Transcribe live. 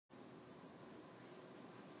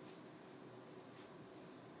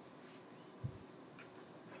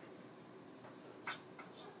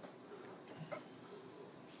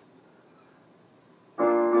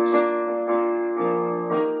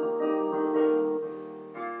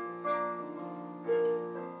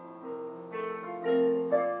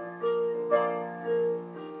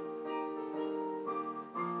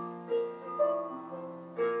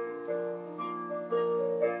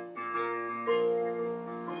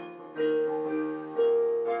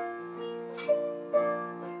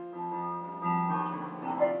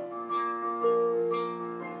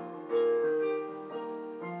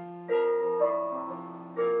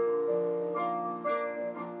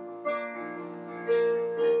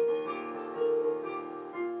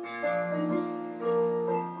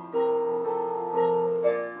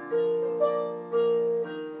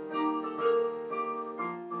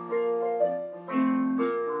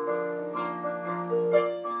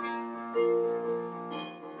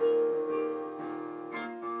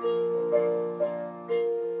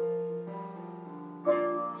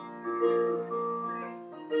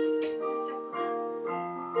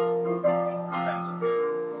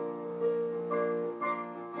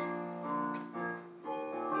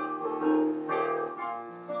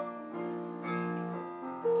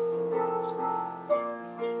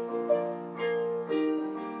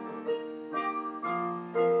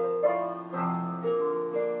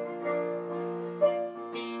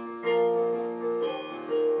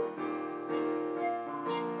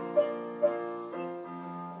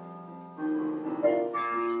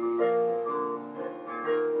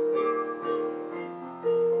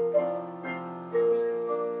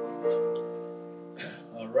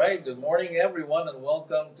right, good morning everyone and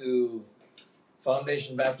welcome to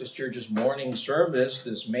Foundation Baptist Church's morning service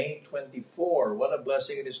this May 24. What a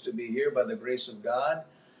blessing it is to be here by the grace of God.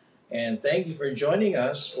 And thank you for joining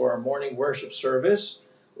us for our morning worship service.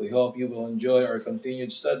 We hope you will enjoy our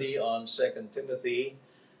continued study on 2 Timothy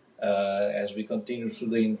as we continue through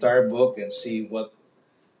the entire book and see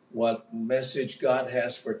what message God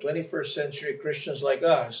has for 21st century Christians like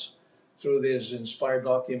us through this inspired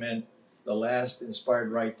document, the last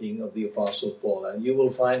inspired writing of the Apostle Paul. And you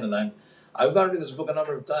will find, and I've gone through this book a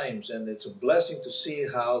number of times, and it's a blessing to see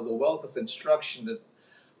how the wealth of instruction that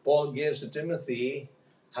Paul gives to Timothy,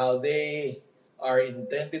 how they are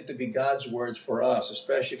intended to be God's words for us,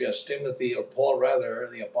 especially as Timothy, or Paul rather,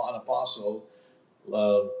 the apostle,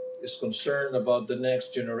 is concerned about the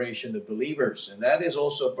next generation of believers. And that is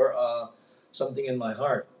also something in my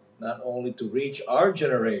heart, not only to reach our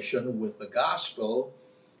generation with the gospel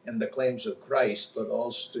and the claims of Christ, but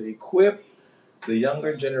also to equip the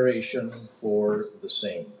younger generation for the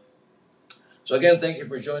same. So again, thank you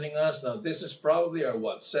for joining us. Now, this is probably our,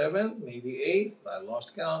 seventh, maybe eighth, I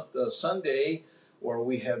lost count, Sunday, where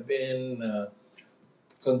we have been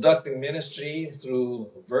conducting ministry through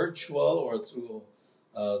virtual or through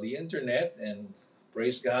the internet. And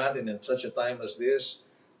praise God, and in such a time as this,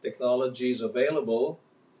 technology is available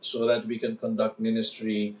so that we can conduct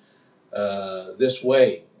ministry this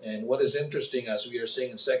way. And what is interesting, as we are seeing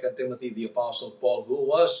in 2 Timothy, the Apostle Paul, who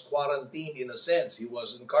was quarantined in a sense, he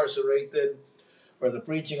was incarcerated for the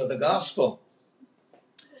preaching of the gospel.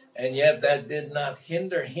 And yet that did not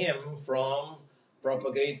hinder him from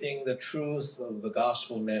propagating the truth of the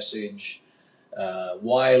gospel message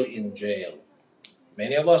while in jail.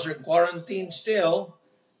 Many of us are quarantined still,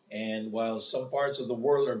 and while some parts of the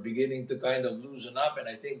world are beginning to kind of loosen up, and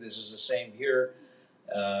I think this is the same here,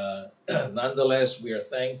 nonetheless, we are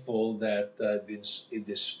thankful that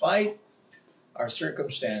despite our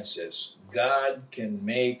circumstances, God can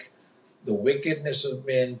make the wickedness of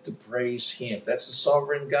men to praise Him. That's the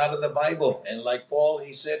sovereign God of the Bible. And like Paul,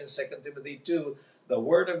 he said in 2 Timothy 2, the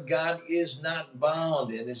Word of God is not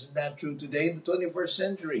bound. And isn't that true today in the 21st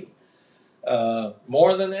century?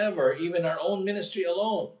 More than ever, even our own ministry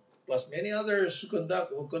alone, plus many others who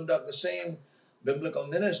conduct the same biblical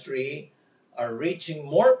ministry, are reaching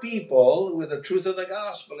more people with the truth of the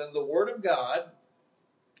gospel and the Word of God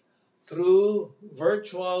through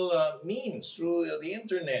virtual means, through the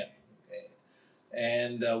internet. Okay?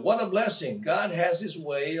 And what a blessing. God has His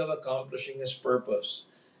way of accomplishing His purpose,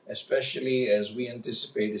 especially as we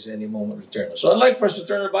anticipate His any moment return. So I'd like for us to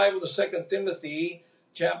turn our Bible to 2 Timothy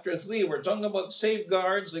chapter 3. We're talking about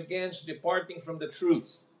safeguards against departing from the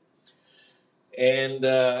truth. And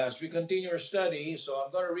as we continue our study, so I'm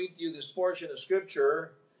going to read to you this portion of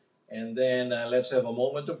Scripture, and then let's have a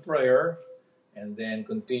moment of prayer, and then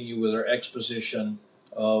continue with our exposition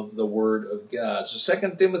of the Word of God. So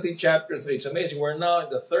 2 Timothy chapter 3. It's amazing. We're now in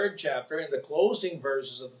the third chapter, in the closing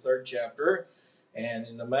verses of the third chapter, and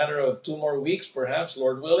in a matter of 2 more weeks, perhaps,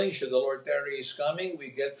 Lord willing, should the Lord tarry His coming, we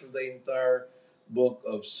get through the entire book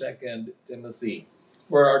of 2 Timothy.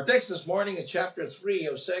 Where our text this morning is chapter 3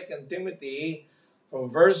 of 2 Timothy, from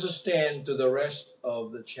verses 10 to the rest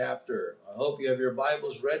of the chapter. I hope you have your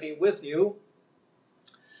Bibles ready with you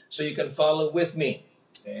so you can follow with me.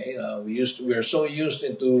 Okay? We are so used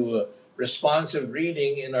into responsive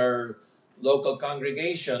reading in our local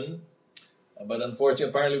congregation, but unfortunately,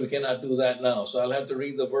 apparently we cannot do that now. So I'll have to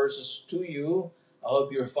read the verses to you. I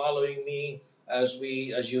hope you're following me as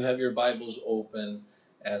you have your Bibles open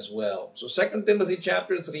as well. So 2 Timothy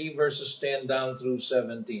chapter 3, verses 10 down through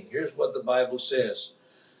 17. Here's what the Bible says.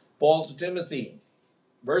 Paul to Timothy,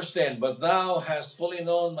 verse 10, but thou hast fully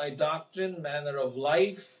known my doctrine, manner of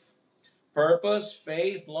life, purpose,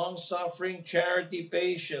 faith, long-suffering, charity,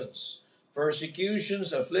 patience,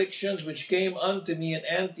 persecutions, afflictions, which came unto me at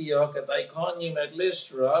Antioch, at Iconium, at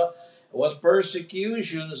Lystra, what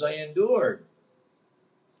persecutions I endured.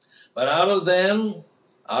 But out of them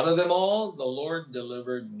all, the Lord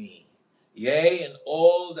delivered me. Yea, and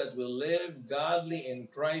all that will live godly in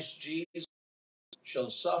Christ Jesus shall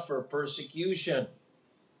suffer persecution.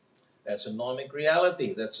 That's a gnomic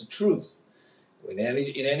reality. That's a truth. In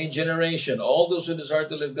any generation, all those who desire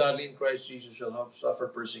to live godly in Christ Jesus shall suffer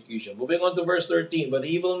persecution. Moving on to verse 13. But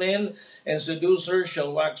evil men and seducers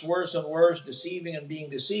shall wax worse and worse, deceiving and being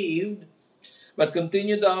deceived. But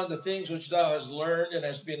continue thou in the things which thou hast learned and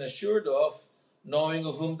hast been assured of, knowing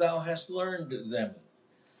of whom thou hast learned them.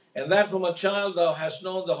 And that from a child thou hast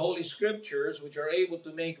known the holy Scriptures, which are able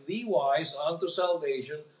to make thee wise unto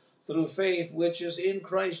salvation through faith which is in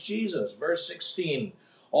Christ Jesus. Verse 16.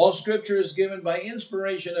 All scripture is given by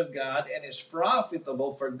inspiration of God and is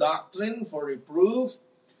profitable for doctrine, for reproof,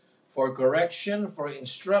 for correction, for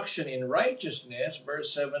instruction in righteousness,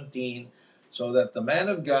 verse 17, so that the man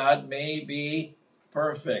of God may be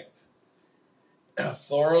perfect,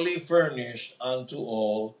 thoroughly furnished unto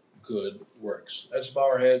all good works. Let's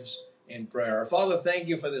bow our heads in prayer. Our Father, thank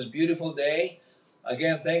you for this beautiful day.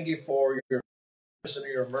 Again, thank you for your goodness and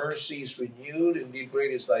your mercies renewed. Indeed,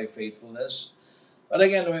 great is thy faithfulness. But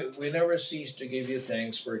again, we never cease to give you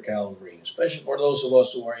thanks for Calvary, especially for those of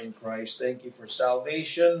us who are in Christ. Thank you for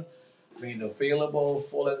salvation made available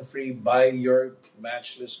full and free by your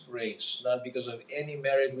matchless grace, not because of any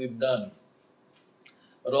merit we've done,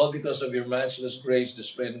 but all because of your matchless grace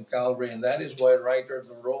displayed in Calvary. And that is why writer of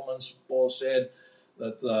the Romans, Paul, said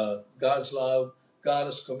that God's love, God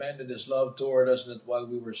has commended his love toward us, that while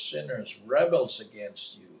we were sinners, rebels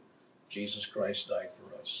against you, Jesus Christ died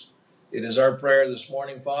for us. It is our prayer this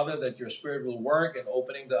morning, Father, that your Spirit will work in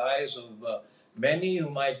opening the eyes of many who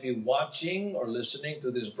might be watching or listening to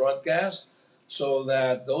this broadcast, so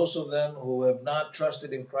that those of them who have not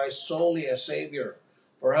trusted in Christ solely as Savior,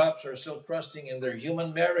 perhaps are still trusting in their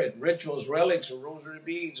human merit, rituals, relics, or rosary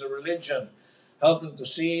beads, or religion, help them to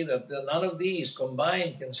see that none of these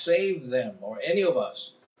combined can save them or any of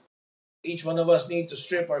us. Each one of us need to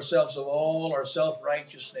strip ourselves of all our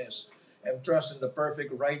self-righteousness and trust in the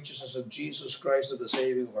perfect righteousness of Jesus Christ to the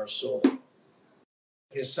saving of our soul.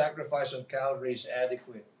 His sacrifice on Calvary is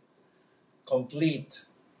adequate, complete,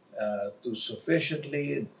 to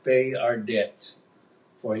sufficiently pay our debt.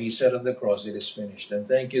 For he said on the cross, it is finished. And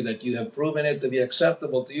thank you that you have proven it to be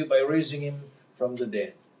acceptable to you by raising him from the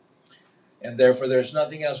dead. And therefore there's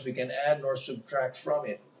nothing else we can add nor subtract from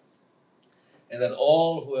it. And that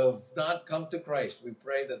all who have not come to Christ, we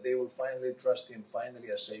pray that they will finally trust him, finally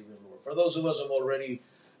as Savior and Lord. For those of us who have already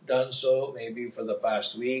done so, maybe for the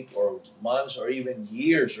past week or months or even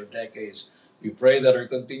years or decades, we pray that our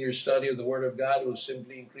continued study of the Word of God will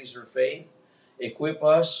simply increase our faith, equip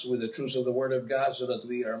us with the truths of the Word of God so that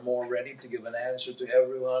we are more ready to give an answer to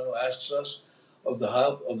everyone who asks us of the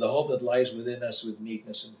hope that lies within us with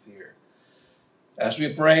meekness and fear. As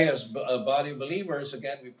we pray as a body of believers,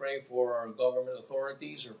 again, we pray for our government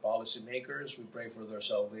authorities or policymakers. We pray for their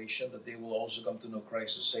salvation, that they will also come to know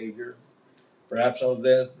Christ as Savior. Perhaps some of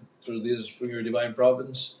them, through your divine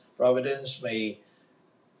providence, may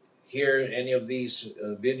hear any of these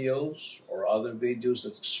videos or other videos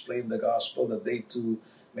that explain the gospel, that they too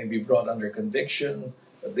may be brought under conviction,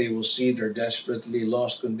 that they will see their desperately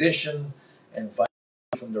lost condition and find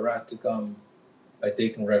from the wrath to come by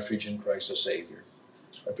taking refuge in Christ as Savior.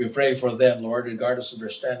 But we pray for them, Lord, regardless of their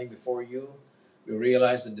standing before you. We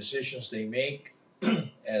realize the decisions they make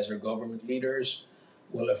as our government leaders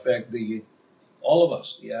will affect all of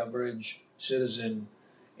us, the average citizen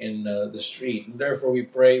in the street. And therefore we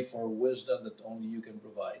pray for wisdom that only you can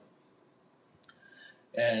provide.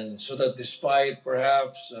 And so that despite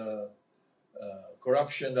perhaps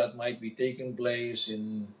corruption that might be taking place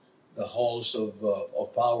in the halls of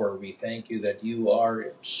power, we thank you that you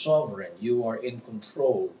are sovereign, you are in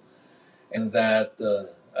control, and that,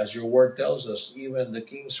 as your word tells us, even the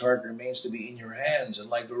king's heart remains to be in your hands, and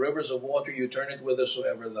like the rivers of water, you turn it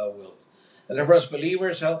whithersoever thou wilt. And therefore, as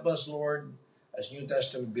believers, help us, Lord, as New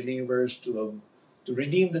Testament believers, to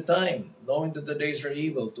redeem the time, knowing that the days are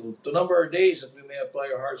evil, to number our days that we may apply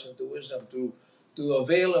our hearts unto wisdom, to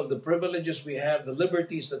avail of the privileges we have, the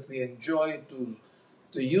liberties that we enjoy, to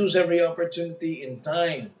use every opportunity in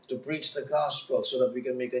time to preach the gospel so that we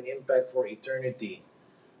can make an impact for eternity,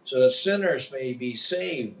 so that sinners may be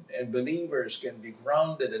saved and believers can be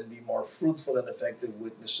grounded and be more fruitful and effective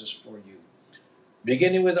witnesses for you.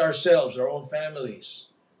 Beginning with ourselves, our own families,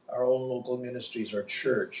 our own local ministries, our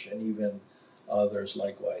church, and even others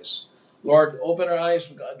likewise. Lord, open our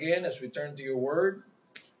eyes again as we turn to your word.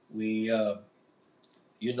 You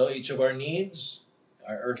know each of our needs,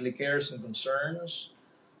 our earthly cares and concerns.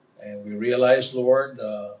 And we realize, Lord,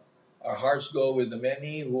 our hearts go with the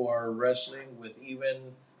many who are wrestling with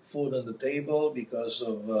even food on the table because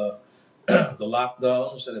of the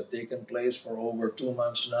lockdowns that have taken place for over 2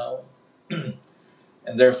 months now.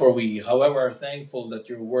 And therefore we, however, are thankful that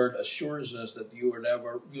your word assures us that you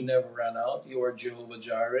never run out. You are Jehovah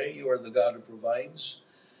Jireh. You are the God who provides.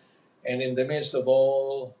 And in the midst of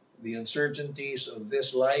all the uncertainties of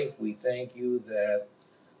this life, we thank you that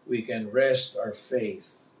we can rest our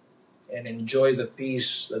faith and enjoy the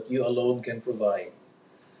peace that you alone can provide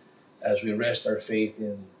as we rest our faith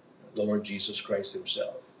in the Lord Jesus Christ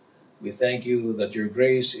himself. We thank you that your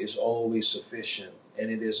grace is always sufficient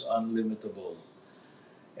and it is unlimitable.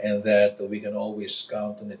 and that we can always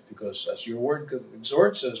count on it, because as your word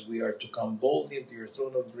exhorts us, we are to come boldly into your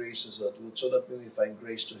throne of grace, so that we may find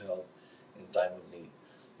grace to help in time of need.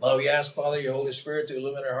 Now we ask, Father, your Holy Spirit to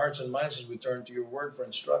illumine our hearts and minds as we turn to your word for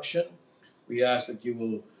instruction. We ask that you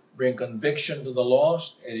will bring conviction to the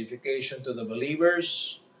lost, edification to the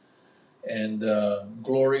believers, and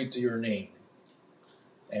glory to your name,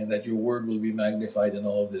 and that your word will be magnified in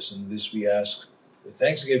all of this. And this we ask with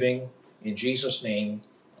thanksgiving in Jesus' name.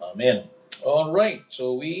 Amen. All right,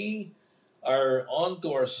 so we are on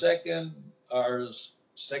to our second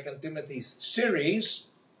Timothy series,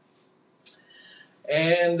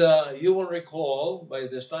 and you will recall by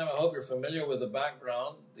this time, I hope you're familiar with the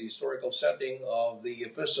background, the historical setting of the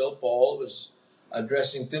epistle. Paul was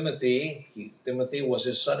addressing Timothy. Timothy was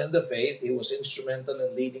his son in the faith. He was instrumental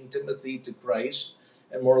in leading Timothy to Christ,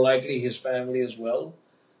 and more likely his family as well.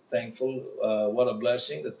 Thankful, what a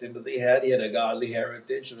blessing that Timothy had. He had a godly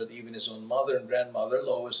heritage, so that even his own mother and grandmother,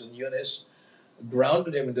 Lois and Eunice,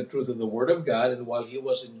 grounded him in the truth of the Word of God. And while he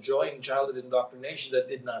was enjoying childhood indoctrination that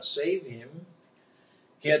did not save him,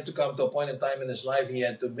 he had to come to a point in time in his life, he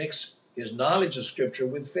had to mix his knowledge of Scripture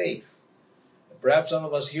with faith. Perhaps some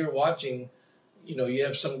of us here watching, you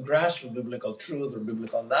have some grasp of biblical truth or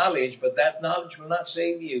biblical knowledge, but that knowledge will not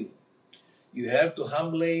save you. You have to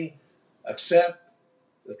humbly accept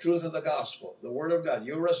the truth of the gospel, the Word of God.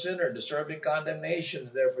 You're a sinner, deserving condemnation,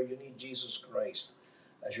 and therefore you need Jesus Christ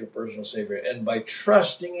as your personal Savior. And by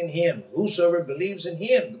trusting in Him, whosoever believes in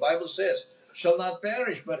Him, the Bible says, shall not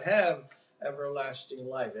perish, but have everlasting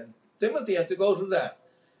life. And Timothy had to go through that.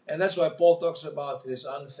 And that's why Paul talks about his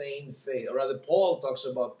unfeigned faith. Or rather, Paul talks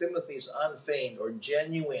about Timothy's unfeigned or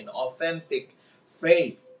genuine, authentic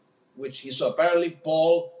faith, which he saw. Apparently,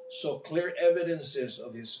 Paul saw clear evidences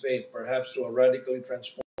of his faith, perhaps through a radically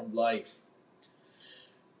transformed life.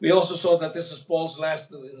 We also saw that this is Paul's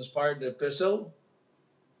last inspired epistle,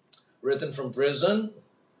 written from prison.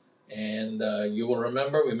 And you will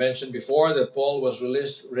remember, we mentioned before that Paul was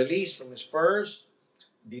released from his first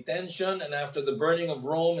detention, and after the burning of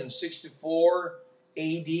Rome in 64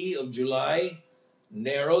 AD of July,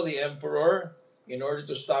 Nero, the emperor, in order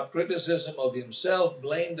to stop criticism of himself,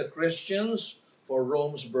 blamed the Christians for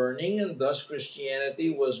Rome's burning, and thus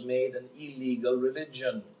Christianity was made an illegal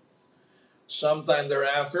religion. Sometime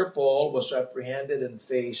thereafter, Paul was apprehended and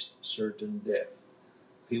faced certain death.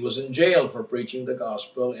 He was in jail for preaching the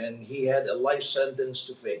gospel, and he had a life sentence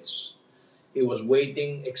to face. He was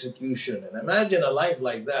waiting execution. And imagine a life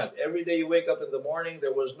like that. Every day you wake up in the morning,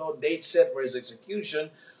 there was no date set for his execution.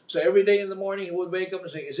 So every day in the morning he would wake up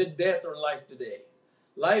and say, is it death or life today?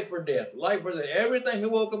 Life or death, life or death. Every time he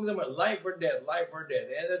woke up in the morning, life or death, life or death.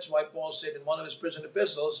 And that's why Paul said in one of his prison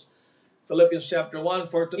epistles, Philippians chapter 1,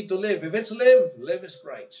 for to me to live. If it's live, live is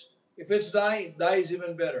Christ. If it's die, die is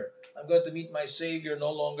even better. I'm going to meet my Savior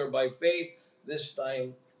no longer by faith, this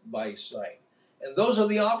time by sight. And those are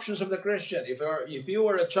the options of the Christian. If you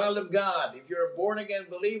are a child of God, if you're a born-again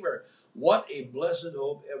believer, what a blessed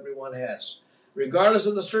hope everyone has, regardless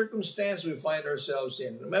of the circumstance we find ourselves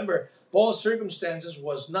in. Remember, Paul's circumstances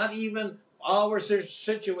was not even our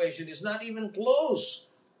situation. Is not even close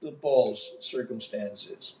to Paul's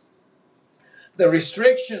circumstances. The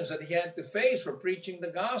restrictions that he had to face for preaching the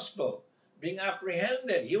gospel, being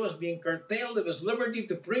apprehended, he was being curtailed of his liberty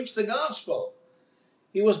to preach the gospel.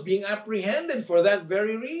 He was being apprehended for that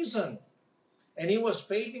very reason. And he was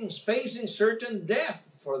facing certain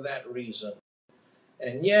death for that reason.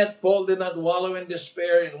 And yet, Paul did not wallow in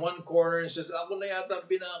despair in one corner and says, ako na yata ang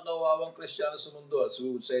pinakawawang Kristiyano sa mundo, as we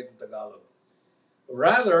would say in Tagalog.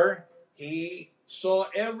 Rather, he saw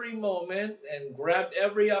every moment and grabbed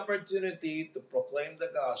every opportunity to proclaim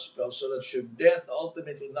the gospel, so that should death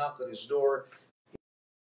ultimately knock at his door, he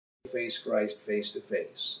would face Christ face to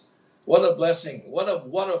face. What a blessing. What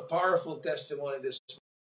a powerful testimony this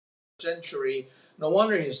century. No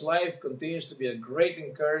wonder his life continues to be a great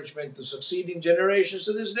encouragement to succeeding generations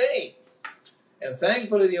to this day. And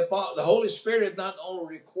thankfully, the Holy Spirit not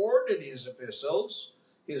only recorded his epistles,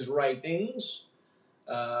 his writings,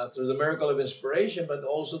 through the miracle of inspiration, but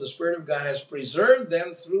also the Spirit of God has preserved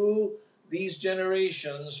them through these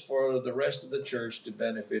generations for the rest of the church to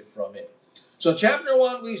benefit from it. So chapter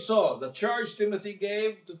 1, we saw the charge Timothy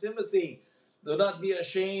gave to Timothy. Do not be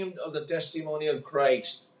ashamed of the testimony of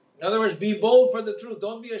Christ. In other words, be bold for the truth.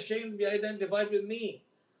 Don't be ashamed to be identified with me.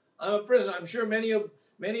 I'm a prisoner. I'm sure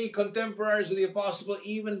many contemporaries of the apostle,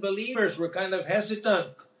 even believers, were kind of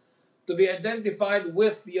hesitant to be identified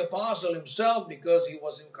with the apostle himself because he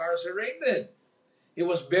was incarcerated. He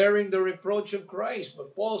was bearing the reproach of Christ.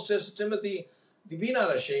 But Paul says to Timothy, be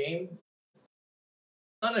not ashamed.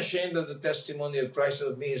 unashamed of the testimony of Christ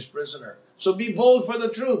and of me, his prisoner. So be bold for the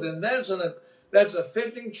truth. And that's a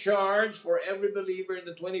fitting charge for every believer in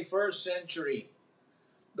the 21st century.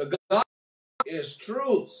 The gospel is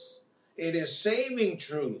truth. It is saving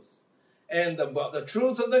truth. And the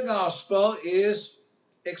truth of the gospel is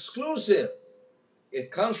exclusive. It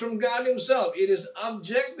comes from God himself. It is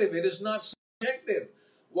objective. It is not subjective.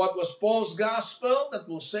 What was Paul's gospel that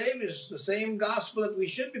will save is the same gospel that we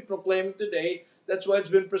should be proclaiming today. That's why it's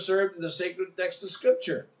been preserved in the sacred text of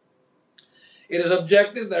Scripture. It is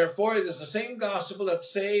objective, therefore, it is the same gospel that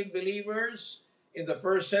saved believers in the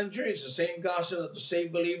first century. It's the same gospel that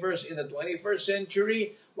saved believers in the 21st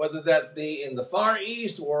century, whether that be in the Far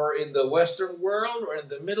East or in the Western world or in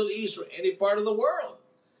the Middle East or any part of the world.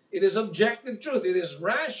 It is objective truth. It is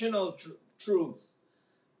rational truth.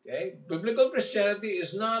 Okay? Biblical Christianity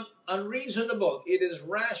is not unreasonable. It is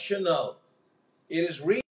rational. It is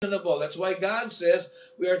reasonable. That's why God says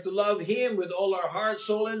we are to love him with all our heart,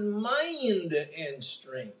 soul, and mind and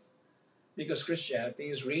strength. Because Christianity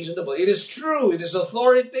is reasonable. It is true. It is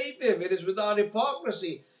authoritative. It is without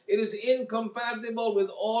hypocrisy. It is incompatible with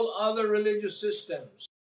all other religious systems.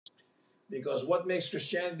 Because what makes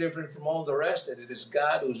Christianity different from all the rest? That it is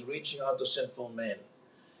God who's reaching out to sinful men.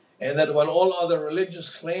 And that while all other religions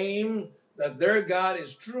claim that their God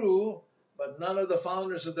is true, but none of the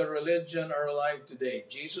founders of the religion are alive today.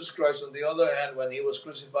 Jesus Christ, on the other hand, when he was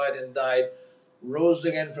crucified and died, rose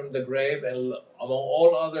again from the grave, and among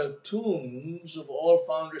all other tombs of all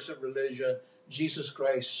founders of religion, Jesus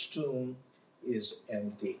Christ's tomb is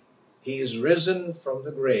empty. He is risen from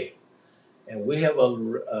the grave. And we have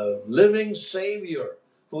a living Savior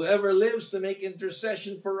who ever lives to make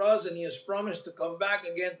intercession for us, and he has promised to come back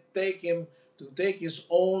again to take his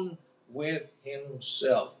own with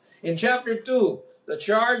himself. In chapter 2, the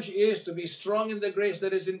charge is to be strong in the grace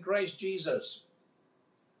that is in Christ Jesus.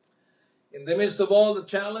 In the midst of all the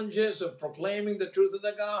challenges of proclaiming the truth of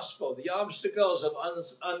the gospel, the obstacles of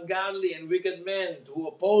ungodly and wicked men who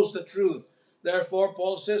oppose the truth, therefore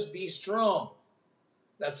Paul says, be strong.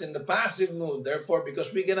 That's in the passive mood. Therefore,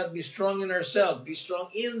 because we cannot be strong in ourselves, be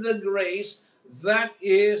strong in the grace that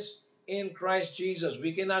is in Christ Jesus.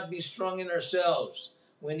 We cannot be strong in ourselves.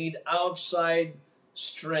 We need outside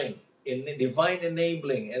strength, in divine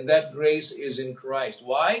enabling, and that grace is in Christ.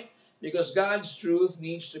 Why? Because God's truth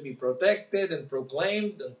needs to be protected and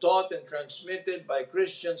proclaimed and taught and transmitted by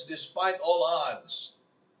Christians despite all odds.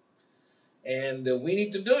 And we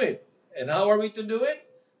need to do it. And how are we to do it?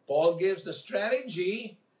 Paul gives the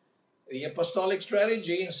strategy, the apostolic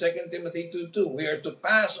strategy in 2 Timothy 2:2. We are to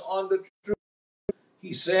pass on the truth.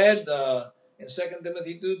 He said in 2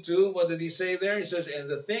 Timothy 2:2, what did he say there? He says, and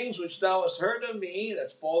the things which thou hast heard of me,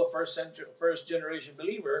 that's Paul, a first generation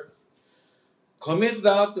believer, commit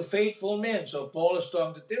thou to faithful men. So Paul is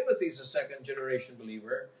talking to Timothy, he's a second generation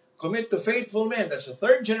believer. Commit to faithful men, that's a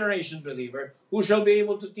third generation believer, who shall be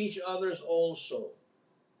able to teach others also.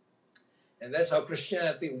 And that's how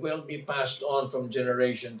Christianity will be passed on from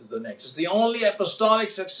generation to the next. It's the only apostolic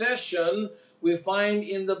succession we find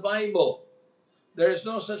in the Bible. There is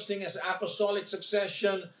no such thing as apostolic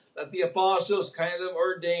succession, that the apostles kind of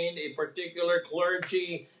ordained a particular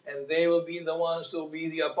clergy and they will be the ones to be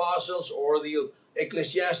the apostles or the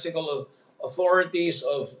ecclesiastical authorities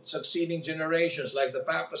of succeeding generations like the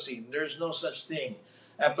papacy. There's no such thing.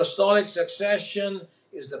 Apostolic succession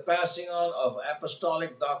is the passing on of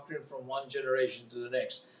apostolic doctrine from one generation to the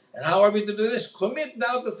next. And how are we to do this? Commit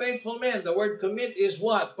thou to faithful men. The word commit is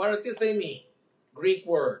what? Paratithemi, Greek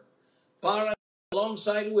word. Para,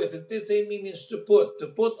 alongside with, and tithemi means to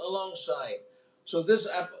put alongside. So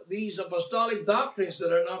these apostolic doctrines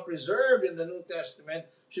that are now preserved in the New Testament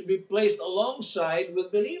should be placed alongside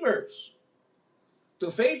with believers.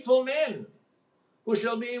 To faithful men who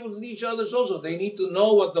shall be able to teach others also. They need to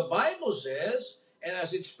know what the Bible says, and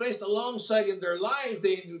as it's placed alongside in their life,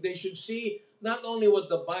 they should see not only what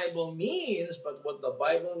the Bible means, but what the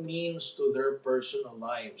Bible means to their personal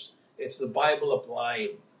lives. It's the Bible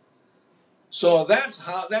applied. So that's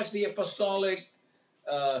the apostolic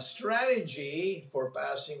strategy for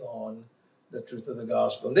passing on the truth of the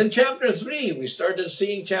gospel. And then chapter 3, we started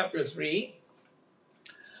seeing chapter 3,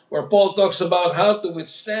 where Paul talks about how to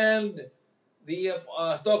withstand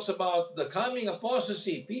talks about the coming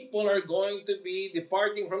apostasy. People are going to be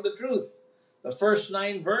departing from the truth. The first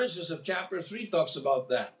 9 verses of chapter 3 talks about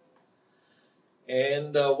that.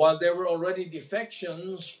 And while there were already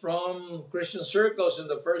defections from Christian circles in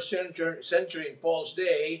the first century in Paul's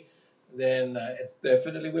day, then it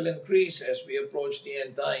definitely will increase as we approach the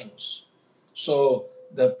end times. So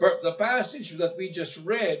the passage that we just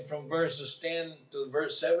read from verses 10 to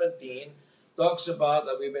verse 17 talks about,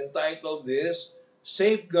 we've entitled this,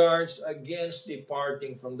 Safeguards Against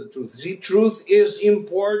Departing from the Truth. See, truth is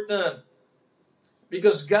important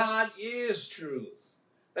because God is truth.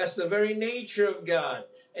 That's the very nature of God.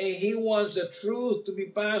 And He wants the truth to be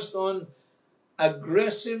passed on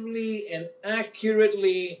aggressively and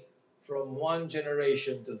accurately from one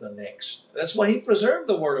generation to the next. That's why He preserved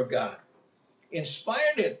the Word of God,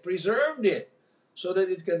 inspired it, preserved it, so that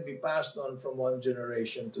it can be passed on from one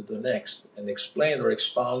generation to the next and explained or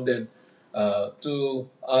expounded to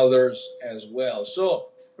others as well. So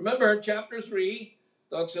remember, chapter 3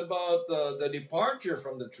 talks about the departure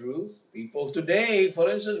from the truth. People today, for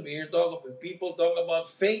instance, people talk about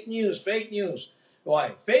fake news, fake news.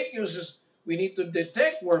 Why? Fake news is, we need to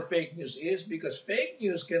detect where fake news is, because fake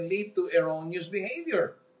news can lead to erroneous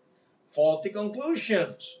behavior, faulty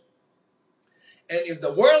conclusions. And if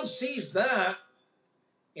the world sees that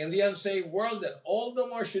in the unsaved world, then all the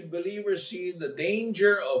more should believers see the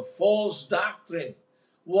danger of false doctrine.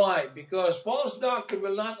 Why? Because false doctrine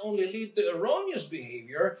will not only lead to erroneous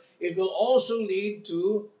behavior, it will also lead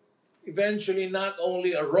to eventually not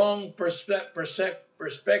only a wrong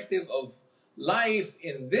perspective of life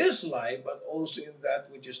in this life, but also in that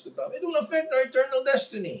which is to come. It will affect our eternal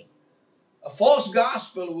destiny. A false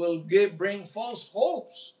gospel will bring false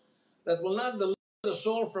hopes that will not deliver the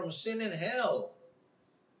soul from sin and hell.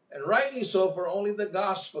 And rightly so, for only the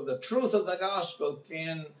gospel, the truth of the gospel,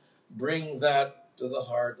 can bring that to the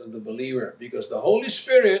heart of the believer. Because the Holy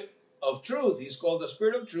Spirit of truth, He's called the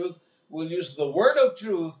Spirit of truth, will use the word of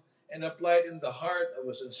truth and apply it in the heart of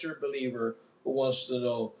a sincere believer who wants to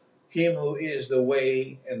know Him who is the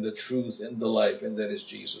way and the truth and the life, and that is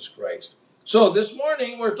Jesus Christ. So this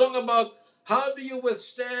morning we're talking about, how do you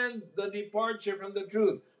withstand the departure from the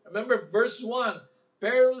truth? Remember verse 1,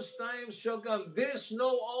 perilous times shall come. This know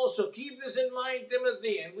also. Keep this in mind,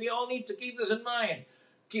 Timothy, and we all need to keep this in mind.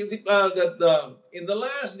 In the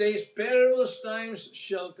last days, perilous times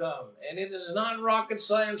shall come. And it is not rocket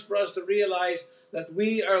science for us to realize that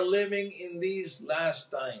we are living in these last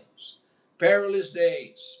times. Perilous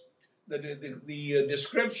days. The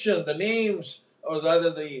description, the names, or rather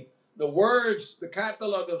the words, the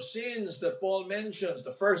catalog of sins that Paul mentions,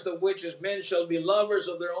 the first of which is, men shall be lovers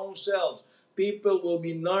of their own selves. People will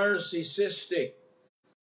be narcissistic.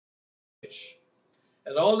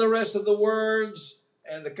 And all the rest of the words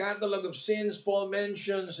and the catalog of sins Paul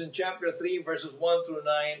mentions in chapter 3, verses 1 through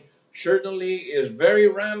 9, certainly is very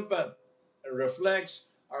rampant and reflects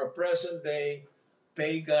our present day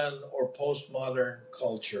pagan or postmodern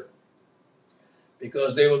culture.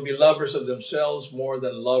 Because they will be lovers of themselves more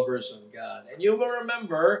than lovers of God. And you will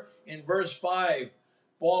remember in verse 5,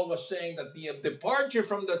 Paul was saying that the departure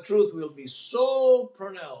from the truth will be so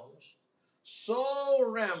pronounced, so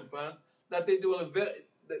rampant, that it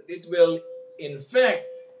will infect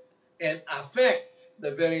and affect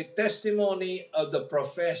the very testimony of the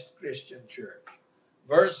professed Christian church.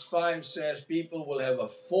 Verse 5 says people will have a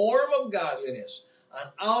form of godliness,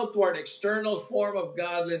 an outward, external form of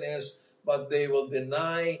godliness, but they will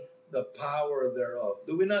deny the power thereof.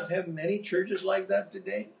 Do we not have many churches like that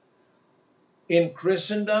today? In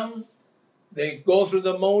Christendom, they go through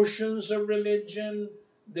the motions of religion,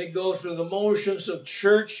 they go through the motions of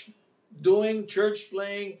church doing, church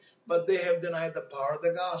playing, but they have denied the power of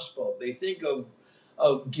the gospel. They think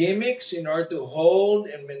of gimmicks in order to hold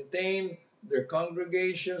and maintain their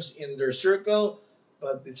congregations in their circle,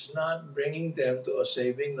 but it's not bringing them to a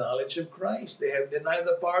saving knowledge of Christ. They have denied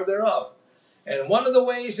the power thereof. And one of the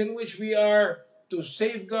ways in which we are to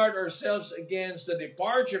safeguard ourselves against the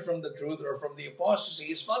departure from the truth or from the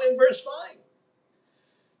apostasy is found in verse 5.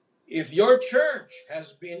 If your church has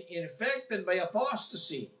been infected by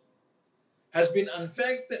apostasy, has been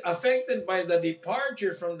affected by the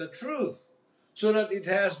departure from the truth, so that it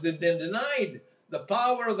has denied the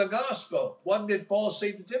power of the gospel, what did Paul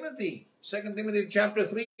say to Timothy? 2 Timothy chapter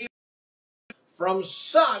 3, from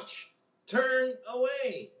such turn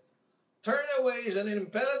away. Turn away is an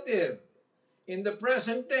imperative in the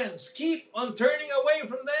present tense. Keep on turning away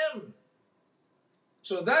from them.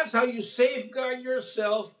 So that's how you safeguard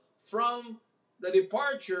yourself from the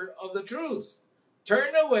departure of the truth.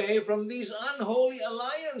 Turn away from these unholy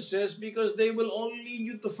alliances, because they will only lead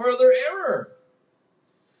you to further error.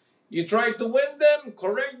 You try to win them,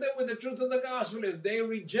 correct them with the truth of the gospel. If they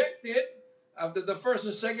reject it, after the first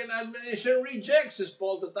and second admonition, rejects, says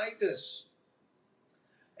Paul to Titus.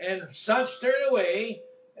 And such turn away,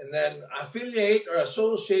 and then affiliate or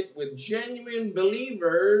associate with genuine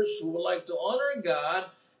believers who would like to honor God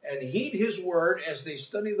and heed His word as they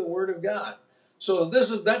study the word of God. So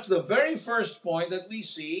that's the very first point that we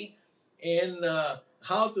see in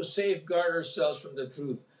how to safeguard ourselves from the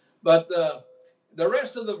truth. But the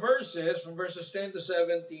rest of the verses, from verses 10 to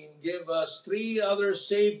 17, give us three other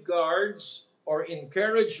safeguards or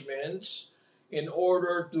encouragements in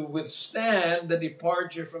order to withstand the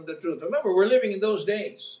departure from the truth. Remember, we're living in those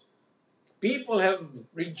days. People have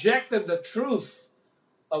rejected the truth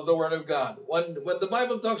of the Word of God. When the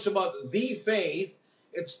Bible talks about the faith,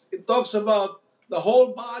 it talks about the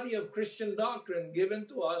whole body of Christian doctrine given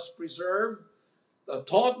to us, preserved,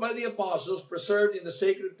 taught by the apostles, preserved in the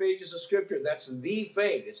sacred pages of Scripture. That's the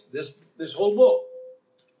faith. It's this whole book.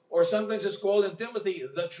 Or sometimes it's called in Timothy,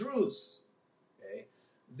 the truth. Okay?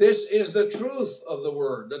 This is the truth of the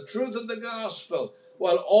Word, the truth of the gospel.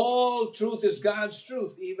 Well, all truth is God's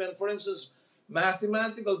truth. Even, for instance,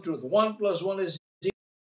 mathematical truth. 1 plus 1 is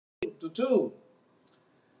equal to 2.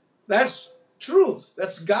 That's truth.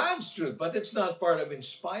 That's God's truth. But it's not part of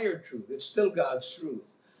inspired truth. It's still God's truth.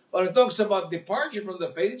 When it talks about departure from the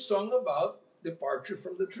faith, it's talking about departure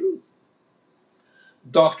from the truth.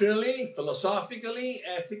 Doctrinally, philosophically,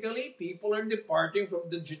 ethically, people are departing from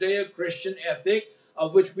the Judeo-Christian ethic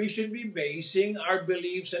of which we should be basing our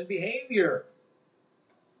beliefs and behavior.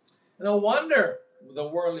 No wonder the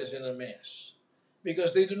world is in a mess,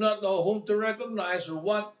 because they do not know whom to recognize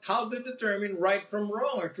or how to determine right from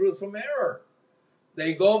wrong or truth from error.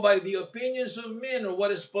 They go by the opinions of men or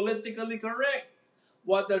what is politically correct.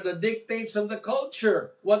 What are the dictates of the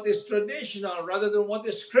culture? What is traditional rather than what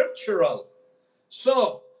is scriptural?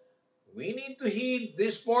 So, we need to heed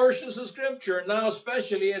these portions of Scripture now,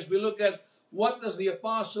 especially as we look at what does the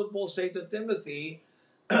Apostle Paul say to Timothy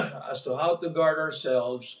as to how to guard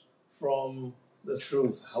ourselves from the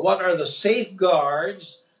truth. What are the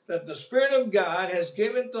safeguards that the Spirit of God has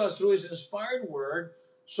given to us through His inspired Word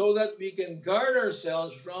so that we can guard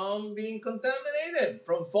ourselves from being contaminated,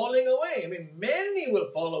 from falling away? I mean, many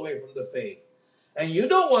will fall away from the faith. And you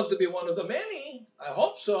don't want to be one of the many. I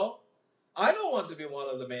hope so. I don't want to be one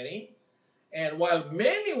of the many. And while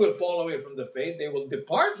many will fall away from the faith, they will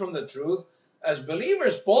depart from the truth. As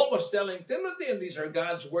believers, Paul was telling Timothy, and these are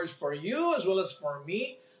God's words for you as well as for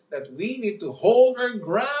me, that we need to hold our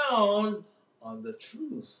ground on the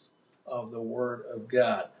truth of the Word of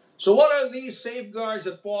God. So what are these safeguards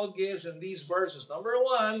that Paul gives in these verses? Number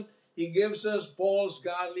one, he gives us Paul's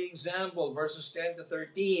godly example, verses 10 to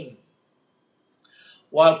 13.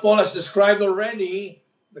 While Paul has described already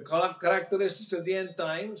the characteristics of the end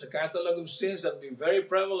times, a catalog of sins that will be very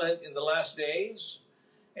prevalent in the last days,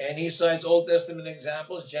 and he cites Old Testament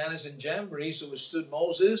examples, Jannes and Jambres, who withstood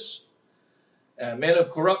Moses, men of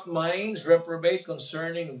corrupt minds, reprobate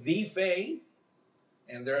concerning the faith.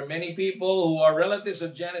 And there are many people who are relatives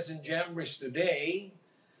of Jannes and Jambres today.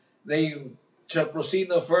 They shall proceed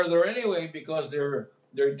no further anyway because their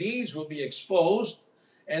deeds will be exposed.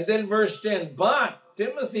 And then verse 10, but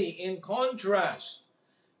Timothy, in contrast,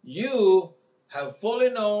 you have fully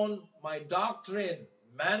known my doctrine,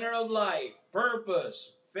 manner of life,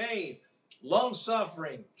 purpose, faith,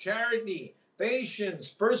 long-suffering, charity, patience,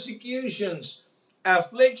 persecutions,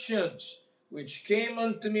 afflictions, which came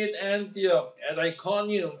unto me at Antioch, at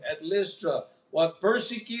Iconium, at Lystra, what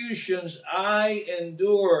persecutions I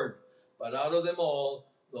endured, but out of them all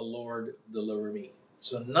the Lord delivered me.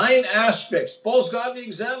 So 9 aspects. Paul's godly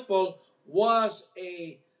example was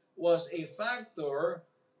a factor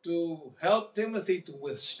to help Timothy to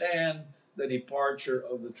withstand the departure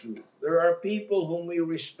of the truth. There are people whom we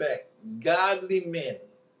respect, godly men,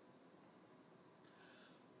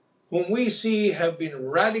 whom we see have been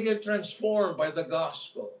radically transformed by the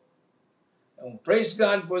gospel. And praise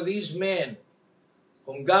God for these men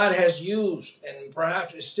whom God has used and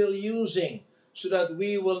perhaps is still using, so that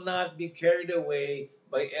we will not be carried away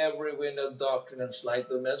by every wind of doctrine and sleight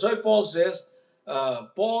of men. So Paul says,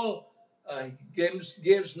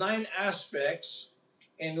 gives 9 aspects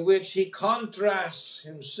in which he contrasts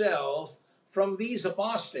himself from these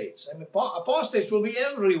apostates. I mean, apostates will be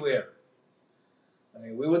everywhere. I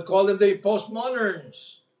mean, we would call them the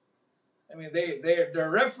postmoderns. I mean,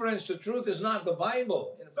 their reference to truth is not the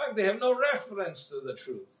Bible. In fact, they have no reference to the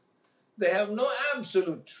truth. They have no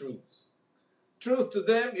absolute truth. Truth to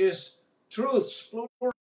them is truths,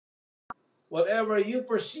 plural. Whatever you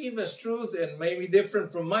perceive as truth, and may be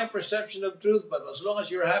different from my perception of truth, but as long as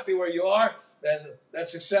you're happy where you are, then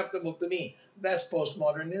that's acceptable to me. That's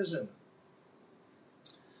postmodernism.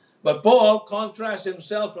 But Paul contrasts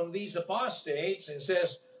himself from these apostates and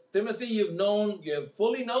says, Timothy, you have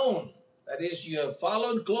fully known. That is, you have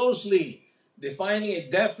followed closely, defining a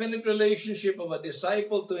definite relationship of a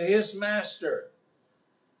disciple to his master.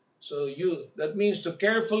 So that means to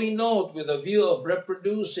carefully note with a view of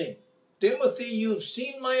reproducing. Timothy, you've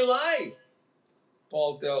seen my life.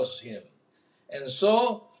 Paul tells him. And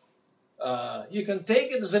so, you can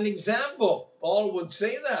take it as an example. Paul would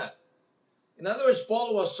say that. In other words,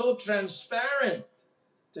 Paul was so transparent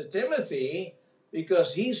to Timothy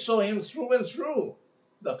because he saw him through and through,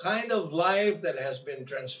 the kind of life that has been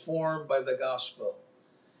transformed by the gospel.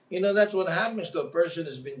 You know, that's what happens to a person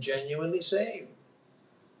who's been genuinely saved.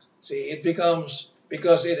 See, it becomes,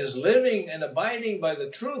 because it is living and abiding by the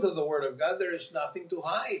truth of the Word of God, there is nothing to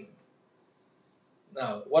hide.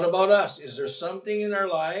 Now, what about us? Is there something in our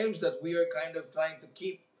lives that we are kind of trying to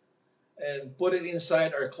keep and put it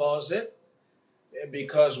inside our closet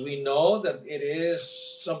because we know that it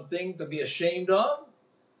is something to be ashamed of?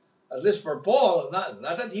 At least for Paul, not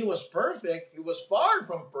that he was perfect, he was far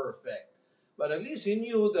from perfect. But at least he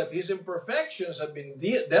knew that his imperfections have been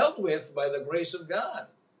dealt with by the grace of God,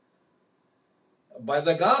 by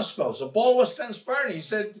the gospel. So Paul was transparent. He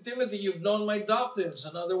said to Timothy, you've known my doctrines,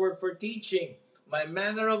 another word for teaching, my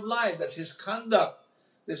manner of life, that's his conduct.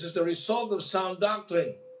 This is the result of sound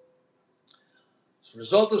doctrine. The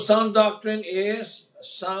result of sound doctrine is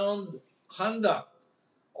sound conduct.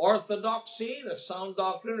 Orthodoxy, that sound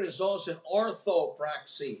doctrine, results in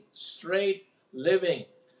orthopraxy, straight living.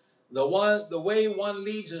 The way one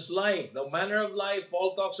leads his life, the manner of life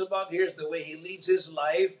Paul talks about here is the way he leads his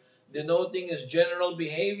life, denoting his general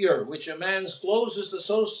behavior, which a man's closest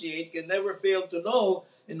associate can never fail to know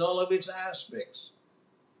in all of its aspects.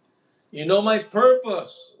 You know my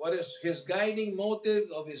purpose. What is his guiding motive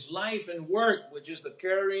of his life and work, which is the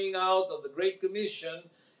carrying out of the Great Commission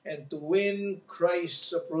and to win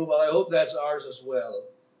Christ's approval. I hope that's ours as well.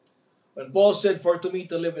 When Paul said, for to me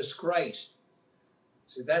to live is Christ,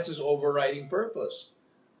 see, that's his overriding purpose.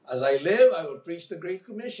 As I live, I will preach the Great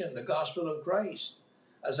Commission, the gospel of Christ.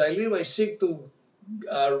 As I live, I seek to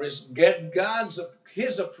get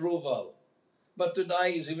his approval. But to die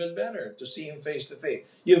is even better, to see him face to face.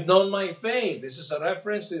 You've known my faith. This is a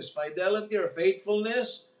reference to his fidelity or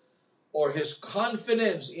faithfulness or his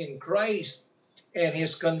confidence in Christ and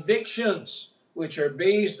his convictions, which are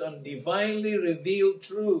based on divinely revealed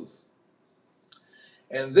truth.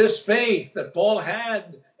 And this faith that Paul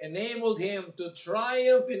had enabled him to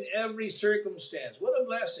triumph in every circumstance. What a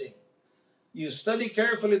blessing. You study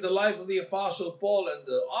carefully the life of the Apostle Paul and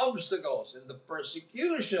the obstacles and the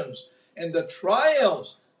persecutions and the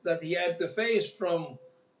trials that he had to face from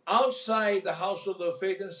outside the household of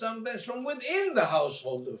faith and sometimes from within the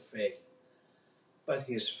household of faith. But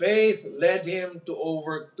his faith led him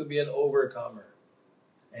to be an overcomer.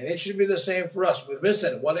 And it should be the same for us. But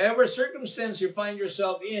listen, whatever circumstance you find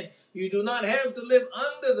yourself in, you do not have to live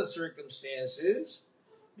under the circumstances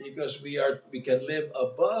because we can live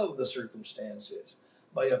above the circumstances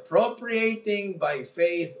by appropriating by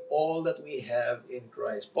faith all that we have in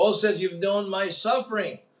Christ. Paul says, you've known my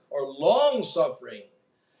suffering or long suffering.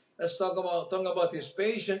 Let's talk about his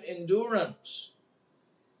patient endurance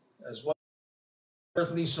as well as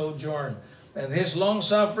earthly sojourn. And his long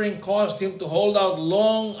suffering caused him to hold out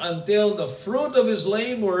long until the fruit of his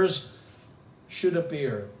labors should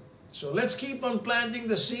appear. So let's keep on planting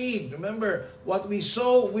the seed. Remember, what we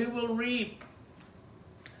sow, we will reap.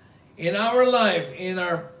 In our life, in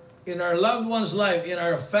our loved one's life, in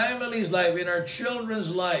our family's life, in our children's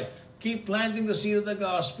life, keep planting the seed of the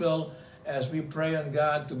gospel as we pray on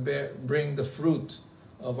God to bring the fruit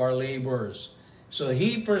of our labors. So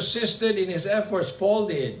he persisted in his efforts, Paul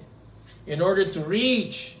did, in order to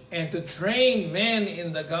reach and to train men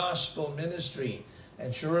in the gospel ministry.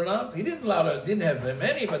 And sure enough, he didn't have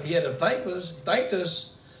many, but he had a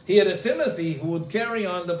Titus, he had a Timothy who would carry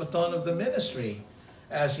on the baton of the ministry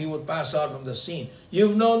as he would pass out from the scene.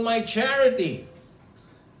 You've known my charity.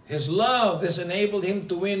 His love, this enabled him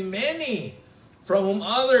to win many from whom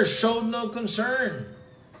others showed no concern.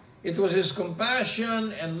 It was his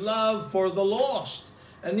compassion and love for the lost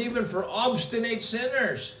and even for obstinate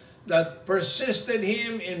sinners that persisted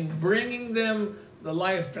him in bringing them the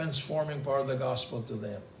life-transforming part of the gospel to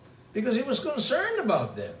them. Because he was concerned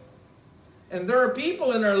about them. And there are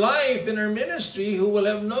people in our life, in our ministry, who will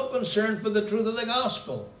have no concern for the truth of the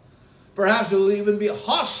gospel. Perhaps will even be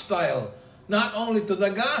hostile, not only to the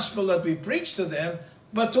gospel that we preach to them,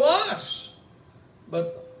 but to us.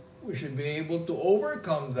 But we should be able to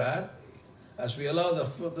overcome that as we allow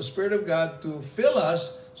the Spirit of God to fill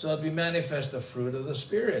us so that we manifest the fruit of the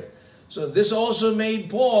Spirit. So this also made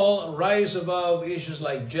Paul rise above issues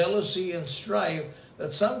like jealousy and strife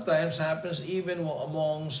that sometimes happens even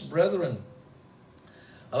amongst brethren.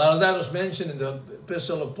 A lot of that was mentioned in the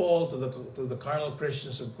epistle of Paul to the carnal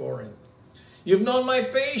Christians of Corinth. You've known my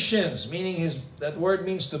patience, meaning that word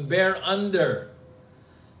means to bear under.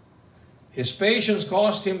 His patience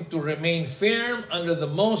caused him to remain firm under the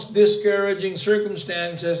most discouraging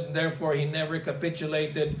circumstances, and therefore he never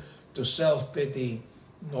capitulated to self-pity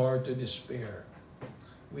nor to despair.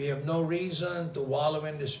 We have no reason to wallow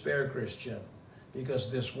in despair, Christian, because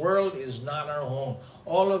this world is not our home.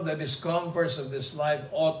 All of the discomforts of this life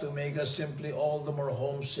ought to make us simply all the more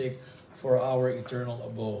homesick for our eternal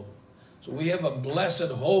abode. So we have a blessed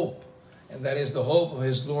hope, and that is the hope of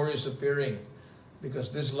His glorious appearing,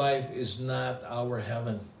 because this life is not our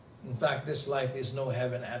heaven. In fact, this life is no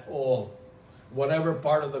heaven at all, whatever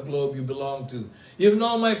part of the globe you belong to. You've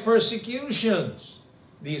known my persecutions.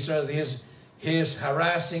 These are his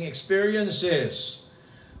harassing experiences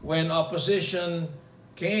when opposition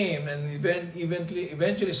came, and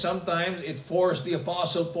eventually sometimes it forced the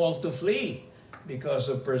Apostle Paul to flee because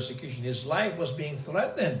of persecution. His life was being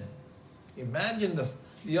threatened. Imagine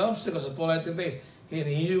the obstacles that Paul had to face.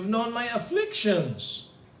 You've known my afflictions.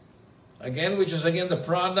 Again, which is again the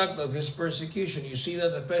product of his persecution. You see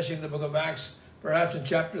that especially in the book of Acts, perhaps in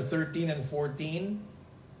chapter 13 and 14.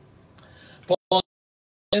 Paul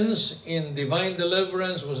in divine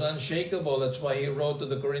deliverance was unshakable. That's why he wrote to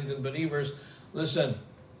the Corinthian believers, listen,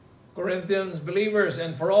 Corinthian believers,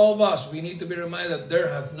 and for all of us, we need to be reminded that there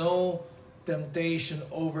hath no temptation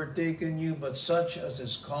overtaken you, but such as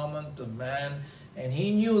is common to man. And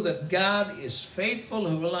he knew that God is faithful,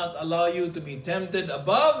 who will not allow you to be tempted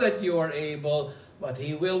above that you are able, but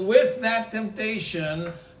He will with that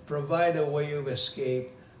temptation provide a way of escape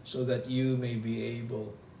so that you may be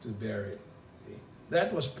able to bear it. See?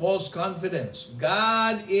 That was Paul's confidence.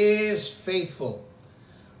 God is faithful.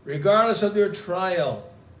 Regardless of your trial,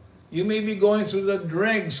 you may be going through the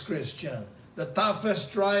dregs, Christian, the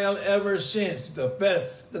toughest trial ever since,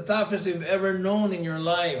 the toughest you've ever known in your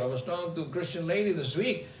life. I was talking to a Christian lady this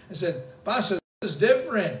week and said, Pastor, this is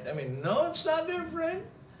different. I mean, no, it's not different.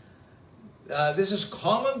 This is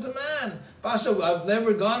common to man. Pastor, I've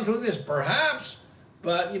never gone through this. Perhaps,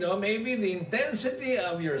 but maybe the intensity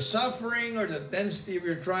of your suffering or the intensity of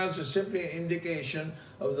your trials is simply an indication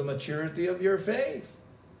of the maturity of your faith.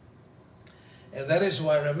 And that is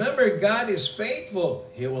why, remember, God is faithful.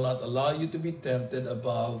 He will not allow you to be tempted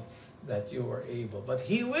above that you are able. But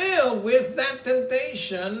He will, with that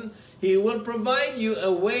temptation, He will provide you a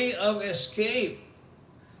way of escape.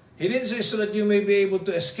 He didn't say so that you may be able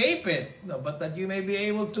to escape it, no, but that you may be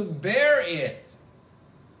able to bear it.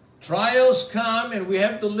 Trials come, and we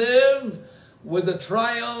have to live with the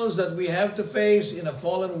trials that we have to face in a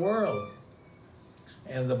fallen world.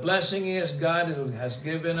 And the blessing is God has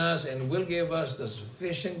given us and will give us the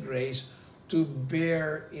sufficient grace to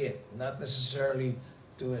bear it, not necessarily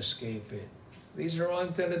to escape it. These are all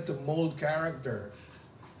intended to mold character,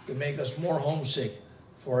 to make us more homesick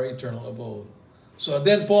for eternal abode. So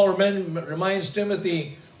then Paul reminds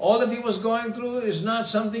Timothy, all that he was going through is not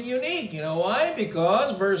something unique. You know why?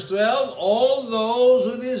 Because, verse 12, all those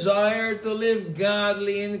who desire to live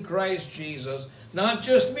godly in Christ Jesus, not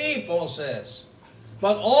just me, Paul says,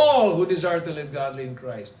 but all who desire to live godly in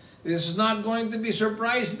Christ. This is not going to be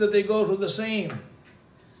surprising that they go through the same.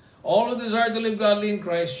 All who desire to live godly in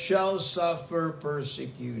Christ shall suffer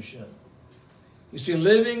persecution. You see,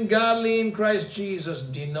 living godly in Christ Jesus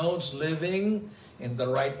denotes living in the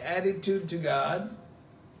right attitude to God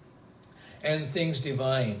and things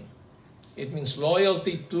divine. It means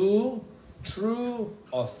loyalty to true,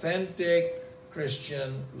 authentic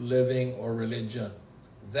Christian living or religion.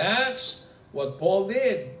 That's what Paul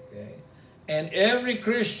did. Okay? And every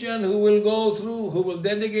Christian who will go through, who will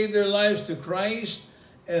dedicate their lives to Christ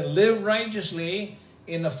and live righteously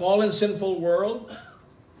in a fallen, sinful world,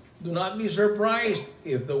 do not be surprised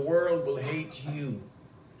if the world will hate you.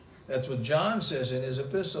 That's what John says in his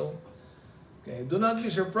epistle. Okay, do not be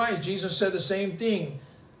surprised. Jesus said the same thing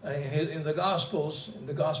in the Gospels. In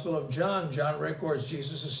the Gospel of John, John records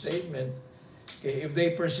Jesus' statement. Okay, if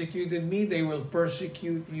they persecuted me, they will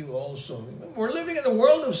persecute you also. We're living in a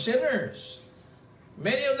world of sinners.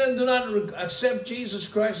 Many of them do not accept Jesus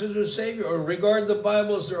Christ as their Savior or regard the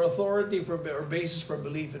Bible as their authority or basis for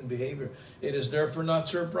belief and behavior. It is therefore not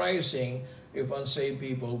surprising if unsaved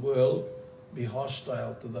people will be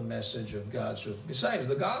hostile to the message of God's truth. Besides,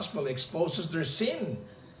 the gospel exposes their sin.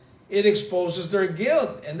 It exposes their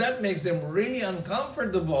guilt, and that makes them really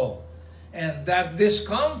uncomfortable. And that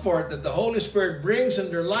discomfort that the Holy Spirit brings in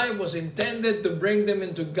their life was intended to bring them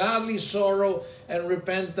into godly sorrow and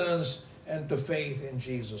repentance and to faith in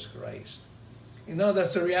Jesus Christ. You know,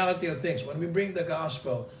 that's the reality of things. When we bring the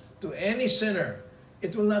gospel to any sinner,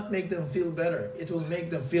 it will not make them feel better. It will make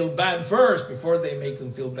them feel bad first before they make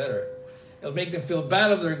them feel better. It'll make them feel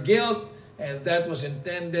bad of their guilt, and that was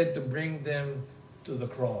intended to bring them to the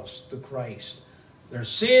cross, to Christ. Their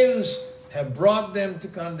sins have brought them to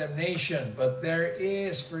condemnation, but there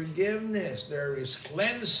is forgiveness, there is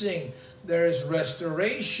cleansing, there is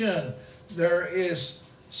restoration, there is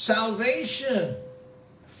salvation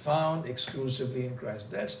found exclusively in Christ.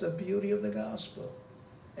 That's the beauty of the gospel.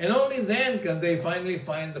 And only then can they finally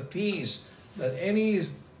find the peace that any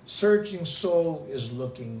searching soul is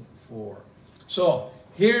looking for. So,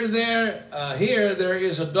 here there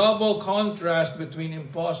is a double contrast between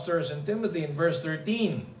impostors and Timothy in verse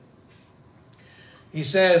 13. He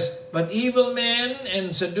says, "But evil men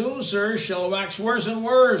and seducers shall wax worse and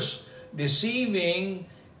worse, deceiving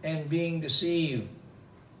and being deceived."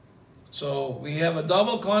 So we have a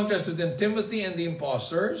double contrast between Timothy and the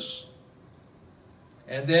impostors.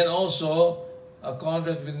 And then also a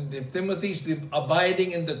contrast between Timothy's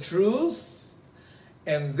abiding in the truth,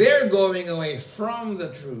 and they're going away from the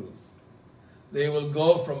truth. They will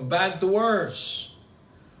go from bad to worse.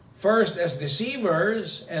 First as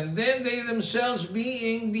deceivers, and then they themselves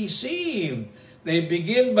being deceived. They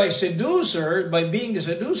begin by being the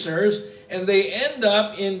seducers, and they end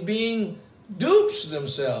up in being dupes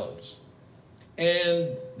themselves.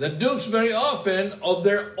 And the dupes very often of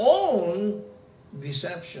their own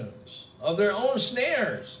deceptions, of their own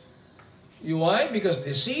snares. Why? Because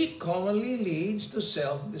deceit commonly leads to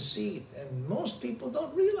self-deceit. And most people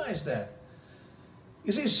don't realize that.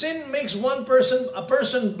 You see, sin makes a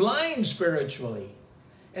person blind spiritually.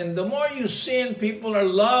 And the more you sin, people are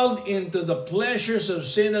lulled into the pleasures of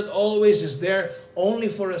sin that always is there only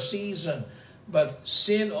for a season. But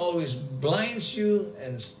sin always blinds you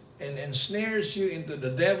and ensnares you into the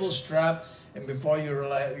devil's trap. And before you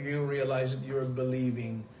realize it, you're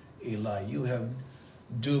believing a lie. You have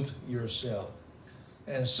duped yourself.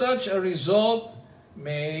 And such a result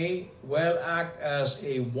may well act as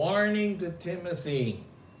a warning to Timothy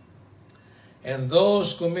and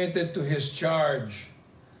those committed to his charge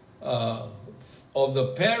of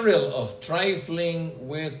the peril of trifling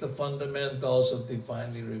with the fundamentals of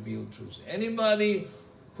divinely revealed truths. Anybody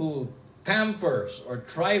who tampers or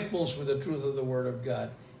trifles with the truth of the Word of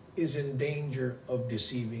God is in danger of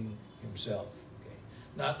deceiving himself. Okay?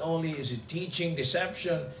 Not only is he teaching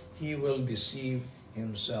deception, he will deceive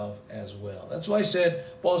himself as well. That's why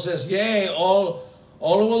Paul says, "Yea, all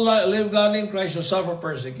who will live godly in Christ shall suffer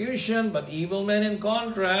persecution, but evil men in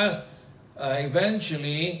contrast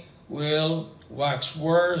eventually will wax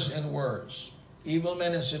worse and worse." Evil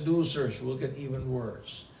men and seducers will get even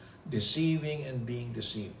worse, deceiving and being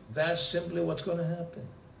deceived. That's simply what's going to happen.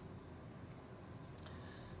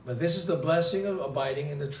 But this is the blessing of abiding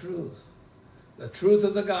in the truth. The truth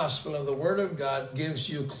of the gospel of the Word of God gives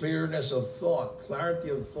you clearness of thought, clarity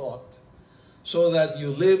of thought, so that you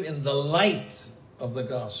live in the light of the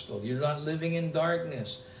gospel. You're not living in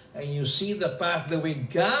darkness, and you see the path the way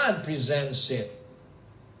God presents it.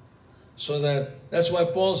 So that's why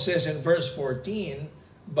Paul says in verse 14,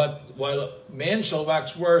 "But while men shall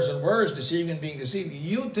wax worse and worse, deceiving and being deceived,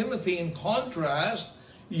 you, Timothy, in contrast,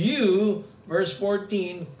 you," verse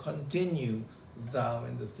 14, "continue thou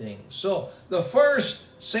in the things." So the first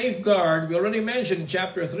safeguard we already mentioned in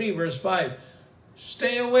chapter 3, verse 5.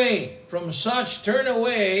 Stay away from such, turn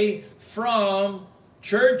away from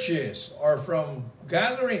churches or from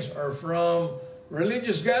gatherings or from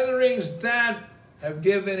religious gatherings that have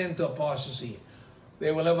given into apostasy.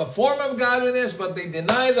 They will have a form of godliness, but they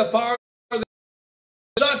deny the power of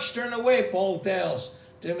such. Turn away, Paul tells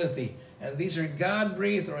Timothy. And these are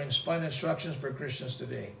God-breathed or inspired instructions for Christians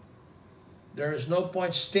today. There is no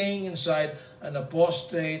point staying inside an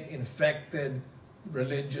apostate, infected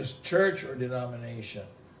religious church or denomination.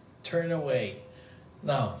 Turn away.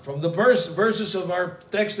 Now, from the verses of our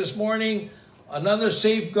text this morning, another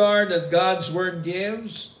safeguard that God's Word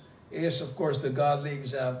gives is, of course, the godly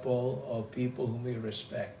example of people whom we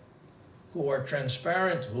respect, who are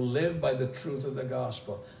transparent, who live by the truth of the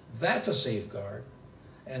gospel. That's a safeguard.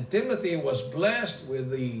 And Timothy was blessed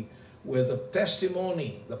with the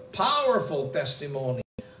testimony, the powerful testimony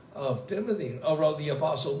of Timothy, of the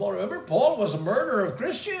Apostle Paul. Remember, Paul was a murderer of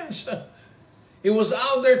Christians. He was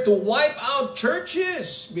out there to wipe out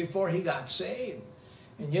churches before he got saved.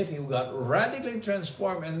 And yet he got radically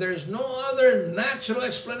transformed, and there's no other natural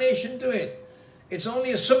explanation to it. It's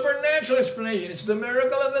only a supernatural explanation. It's the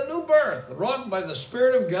miracle of the new birth, wrought by the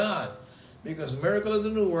Spirit of God. Because the miracle of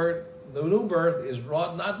the new birth is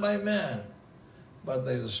wrought not by man, but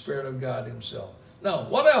by the Spirit of God himself. Now,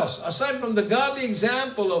 what else? Aside from the godly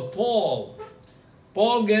example of Paul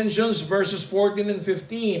mentions verses 14 and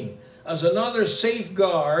 15 as another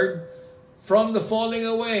safeguard from the falling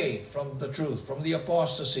away from the truth, from the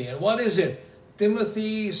apostasy. And what is it?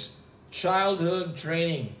 Timothy's childhood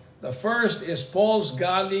training. The first is Paul's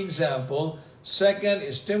godly example. Second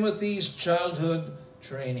is Timothy's childhood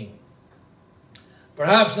training.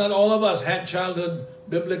 Perhaps not all of us had childhood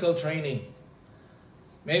biblical training.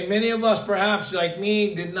 Many of us, perhaps like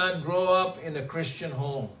me, did not grow up in a Christian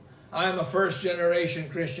home. I'm a first-generation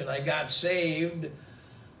Christian. I got saved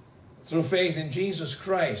through faith in Jesus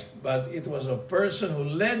Christ, but it was a person who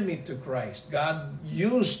led me to Christ. God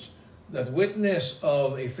used that witness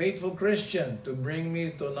of a faithful Christian to bring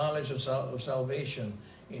me to knowledge of salvation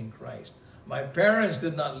in Christ. My parents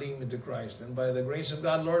did not lead me to Christ, and by the grace of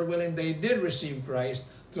God, Lord willing, they did receive Christ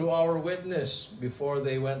through our witness before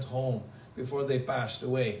they went home, before they passed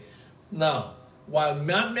away. Now, while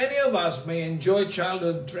not many of us may enjoy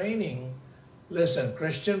childhood training, listen,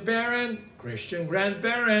 Christian parent, Christian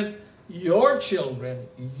grandparent, your children,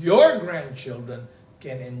 your grandchildren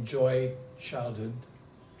can enjoy childhood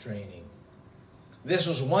training. This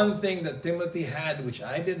was one thing that Timothy had, which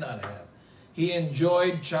I did not have. He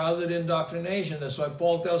enjoyed childhood indoctrination. That's why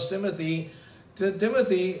Paul tells Timothy,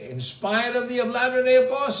 in spite of the latter-day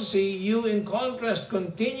apostasy, you in contrast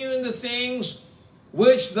continue in the things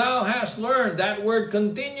which thou hast learned. That word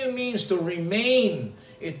continue means to remain.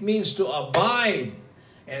 It means to abide.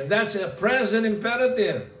 And that's a present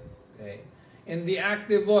imperative. Okay? In the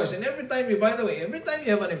active voice. And every time you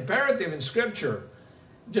have an imperative in Scripture,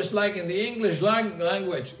 just like in the English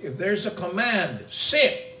language, if there's a command,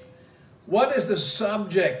 sit, what is the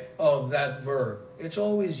subject of that verb? It's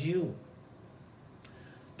always you.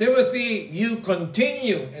 Timothy, you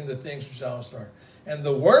continue in the things which thou hast learned. And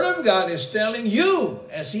the Word of God is telling you,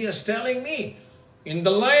 as He is telling me, in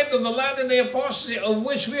the light of the latter-day apostasy of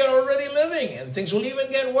which we are already living, and things will even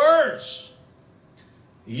get worse.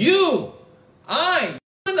 You and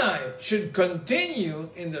I should continue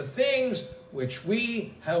in the things which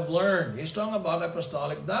we have learned. He's talking about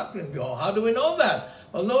apostolic doctrine. How do we know that?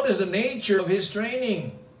 Well, notice the nature of his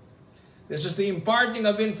training. This is the imparting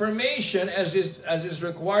of information as is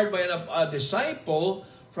required by a disciple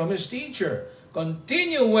from his teacher.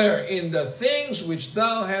 Continue where? In the things which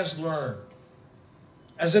thou hast learned.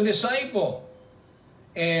 As a disciple.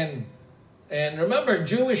 And remember,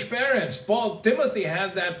 Jewish parents, Timothy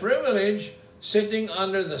had that privilege, sitting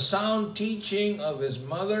under the sound teaching of his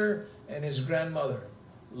mother and his grandmother,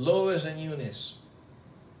 Lois and Eunice.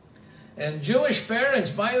 And Jewish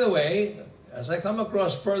parents, by the way, as I come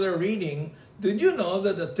across further reading, did you know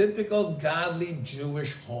that a typical godly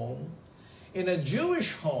Jewish home, in a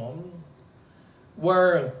Jewish home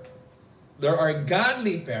where there are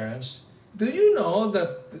godly parents, do you know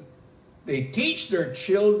that they teach their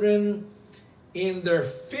children in their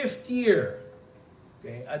 5th year?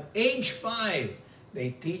 Okay, at age 5, they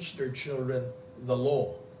teach their children the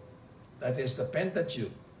law. That is the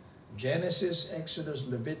Pentateuch. Genesis, Exodus,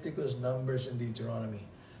 Leviticus, Numbers, and Deuteronomy.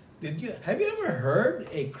 Have you ever heard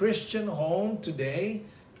a Christian home today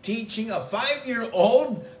teaching a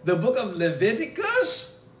 5-year-old the book of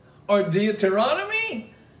Leviticus or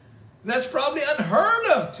Deuteronomy? That's probably unheard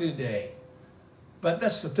of today. But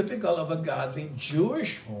that's the typical of a godly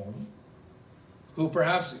Jewish home who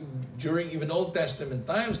perhaps during even Old Testament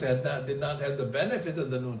times did not have the benefit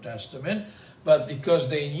of the New Testament, but because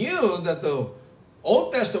they knew that the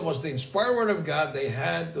Old Testament was the inspired Word of God, they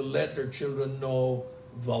had to let their children know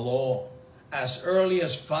the law as early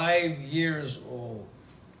as 5 years old.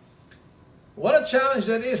 What a challenge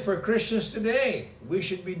that is for Christians today. We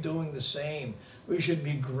should be doing the same. We should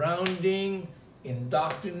be grounding,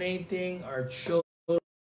 indoctrinating our children with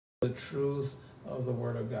the truth of the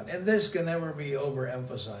Word of God. And this can never be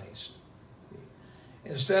overemphasized.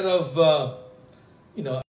 Instead of,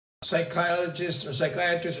 psychiatrists or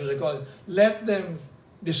psychologists, let them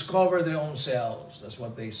discover their own selves. That's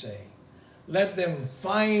what they say. Let them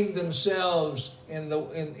find themselves in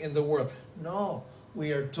the world. No,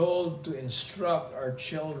 we are told to instruct our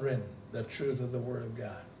children the truth of the Word of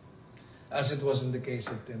God, as it was in the case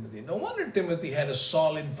of Timothy. No wonder Timothy had a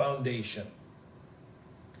solid foundation.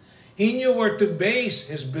 He knew where to base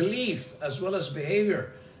his belief as well as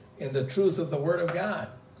behavior in the truth of the Word of God.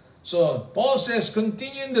 So Paul says,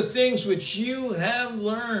 continue in the things which you have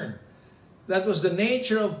learned. That was the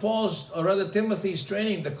nature of Timothy's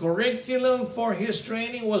training. The curriculum for his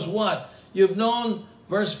training was what? You've known,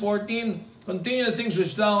 verse 14, continue the things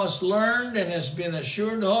which thou hast learned and hast been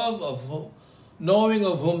assured of knowing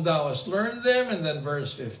of whom thou hast learned them. And then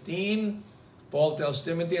verse 15, Paul tells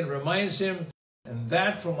Timothy and reminds him, and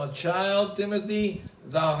that from a child, Timothy,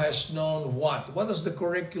 thou hast known what? What is the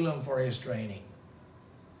curriculum for his training?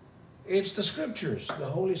 It's the Scriptures, the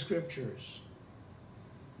Holy Scriptures.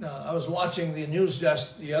 Now, I was watching the news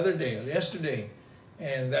just yesterday,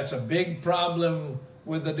 And that's a big problem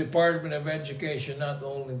with the Department of Education, not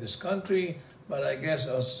only in this country, but I guess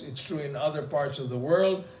it's true in other parts of the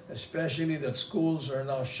world, especially that schools are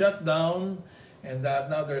now shut down and that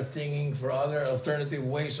now they're thinking for other alternative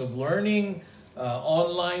ways of learning,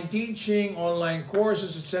 online teaching, online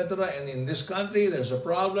courses, etc. And in this country, there's a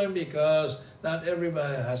problem because not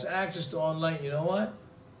everybody has access to online. You know what?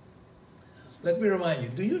 Let me remind you,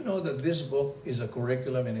 do you know that this book is a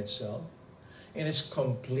curriculum in itself? And it's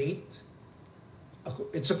complete.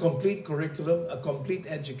 It's a complete curriculum, a complete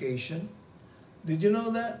education. Did you know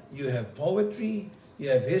that? You have poetry, you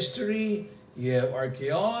have history, you have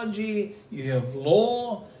archaeology, you have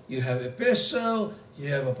law, you have epistle, you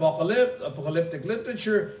have apocalyptic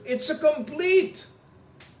literature. It's a complete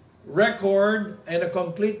record and a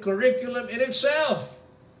complete curriculum in itself.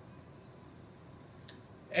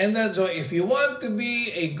 And that's why if you want to be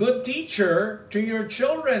a good teacher to your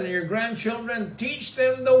children and your grandchildren, teach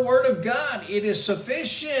them the Word of God. It is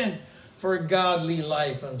sufficient for godly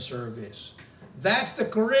life and service. That's the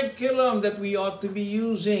curriculum that we ought to be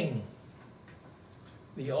using.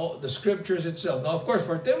 The Scriptures itself. Now, of course,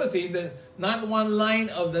 for Timothy, not one line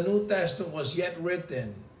of the New Testament was yet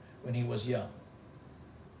written when he was young.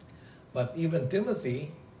 But even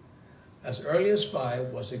Timothy, as early as 5,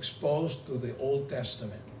 was exposed to the Old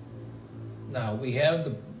Testament. Now, we have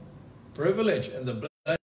the privilege and the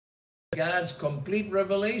blessing of God's complete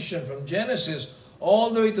revelation from Genesis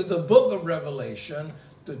all the way to the book of Revelation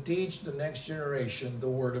to teach the next generation the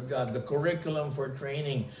Word of God, the curriculum for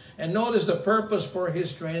training. And notice the purpose for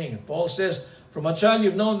his training. Paul says, from a child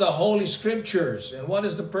you've known the Holy Scriptures. And what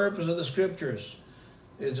is the purpose of the Scriptures?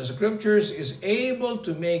 The Scriptures is able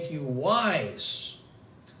to make you wise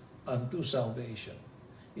unto salvation.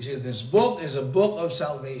 You see, this book is a book of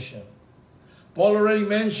salvation. Paul already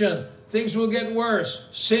mentioned, things will get worse.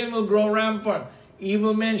 Sin will grow rampant.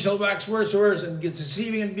 Evil men shall wax worse and worse and get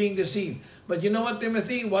deceiving and being deceived. But you know what,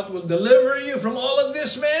 Timothy? What will deliver you from all of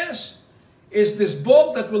this mess is this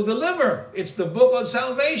book that will deliver. It's the book of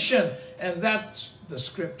salvation. And that's the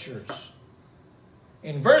Scriptures.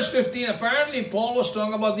 In verse 15, apparently, Paul was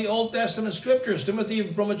talking about the Old Testament Scriptures. Timothy,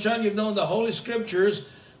 from a child you've known the Holy Scriptures,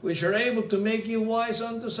 which are able to make you wise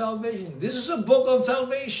unto salvation. This is a book of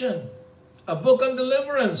salvation, a book on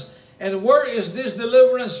deliverance. And where is this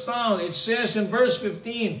deliverance found? It says in verse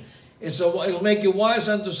 15, it'll make you wise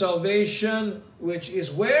unto salvation, which is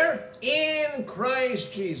where? In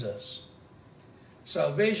Christ Jesus.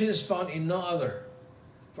 Salvation is found in no other.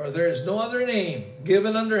 For there is no other name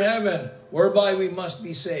given under heaven whereby we must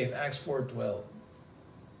be saved. Acts 4:12.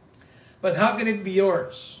 But how can it be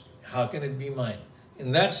yours? How can it be mine?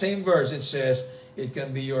 In that same verse it says, it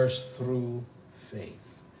can be yours through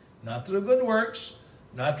faith. Not through good works,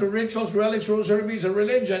 not through rituals, relics, rosary beads, or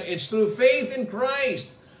religion. It's through faith in Christ.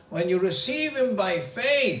 When you receive Him by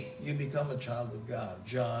faith, you become a child of God.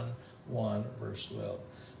 John 1 verse 12.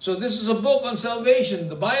 So this is a book on salvation.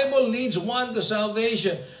 The Bible leads one to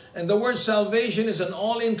salvation. And the word salvation is an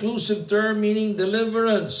all-inclusive term meaning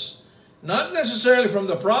deliverance. Not necessarily from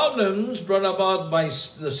the problems brought about by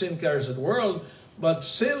the sin-cursed world, but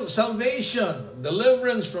salvation,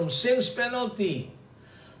 deliverance from sin's penalty,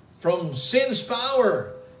 from sin's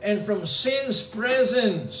power, and from sin's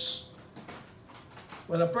presence.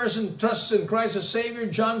 When a person trusts in Christ as Savior,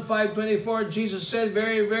 John 5:24, Jesus said,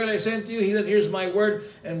 Very verily I say unto you, he that hears my word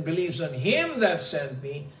and believes on Him that sent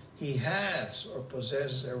me, he has or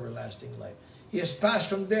possesses everlasting life. He has passed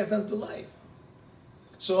from death unto life.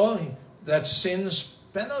 So that's sin's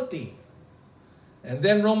penalty. And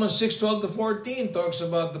then Romans 6:12-14 talks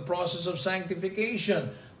about the process of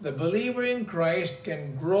sanctification. The believer in Christ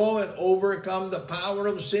can grow and overcome the power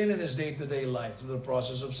of sin in his day-to-day life through the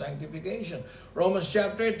process of sanctification. Romans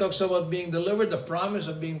chapter 8 talks about being delivered, the promise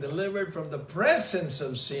of being delivered from the presence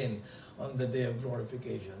of sin on the day of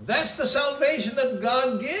glorification. That's the salvation that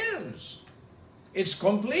God gives. It's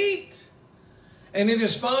complete. And it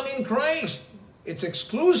is found in Christ. It's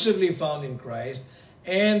exclusively found in Christ.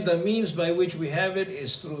 And the means by which we have it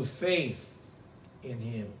is through faith in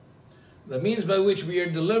Him. The means by which we are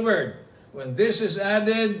delivered. When this is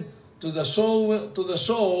added to the soul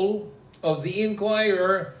of the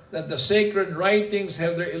inquirer, that the sacred writings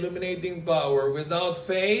have their illuminating power. Without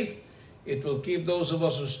faith, it will keep those of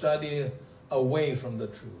us who study away from the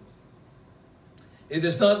truth. It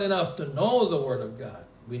is not enough to know the Word of God.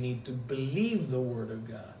 We need to believe the Word of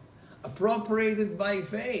God, appropriated by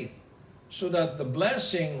faith, so that the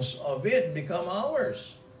blessings of it become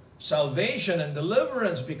ours. Salvation and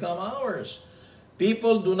deliverance become ours.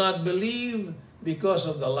 People do not believe because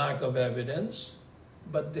of the lack of evidence,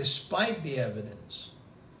 but despite the evidence.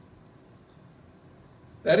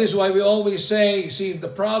 That is why we always say, see, the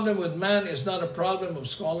problem with man is not a problem of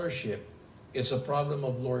scholarship. It's a problem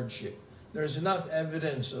of lordship. There's enough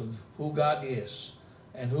evidence of who God is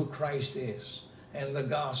and who Christ is and the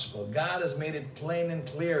gospel. God has made it plain and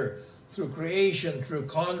clear through creation, through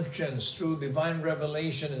conscience, through divine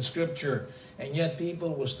revelation in Scripture, and yet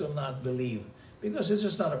people will still not believe. Because it's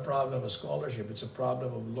just not a problem of scholarship, it's a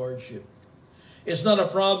problem of lordship. It's not a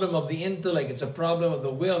problem of the intellect, it's a problem of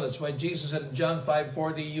the will. That's why Jesus said in John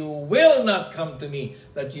 5:40, you will not come to me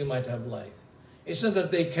that you might have life. It's not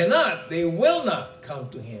that they cannot, they will not come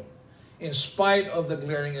to him in spite of the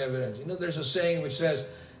glaring evidence. You know, there's a saying which says,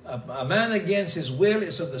 a man against his will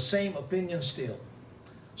is of the same opinion still.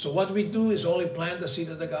 So what we do is only plant the seed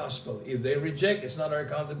of the gospel. If they reject, it's not our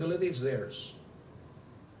accountability, it's theirs.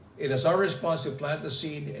 It is our responsibility to plant the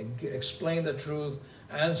seed and explain the truth,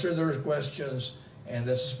 answer their questions, and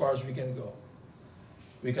that's as far as we can go.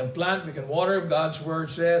 We can plant, we can water. God's word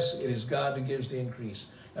says it is God who gives the increase.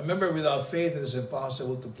 And remember, without faith it is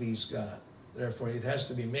impossible to please God. Therefore, it has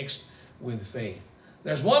to be mixed with faith.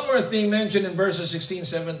 There's one more thing mentioned in verses 16,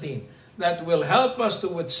 17 that will help us to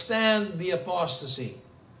withstand the apostasy.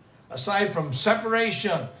 Aside from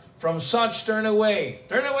separation, from such turn away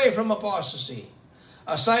from apostasy.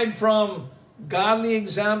 Aside from godly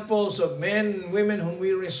examples of men and women whom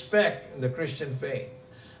we respect in the Christian faith.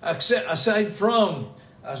 Aside from,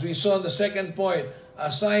 as we saw in the second point,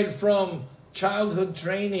 aside from childhood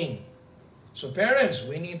training. So parents,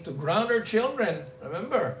 we need to ground our children.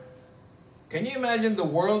 Remember, can you imagine the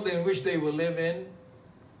world in which they will live in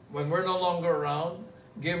when we're no longer around?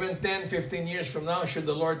 Given 10, 15 years from now, should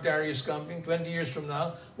the Lord tarry his coming, 20 years from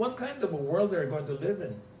now, what kind of a world they're going to live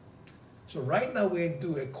in? So right now we need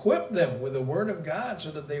to equip them with the Word of God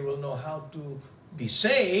so that they will know how to be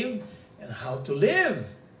saved and how to live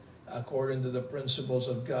according to the principles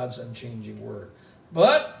of God's unchanging Word.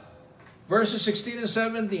 But verses 16 and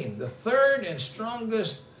 17, the third and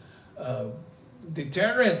strongest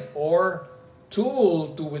deterrent or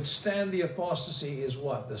tool to withstand the apostasy is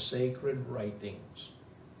what? The sacred writings.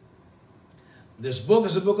 This book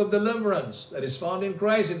is a book of deliverance that is found in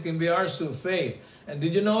Christ. It can be ours through faith. And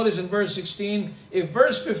did you notice in verse 16, if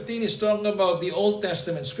verse 15 is talking about the Old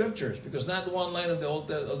Testament scriptures, because not one line of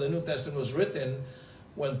the New Testament was written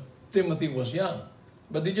when Timothy was young.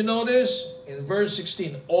 But did you notice in verse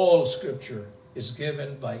 16, all scripture is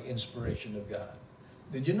given by inspiration of God.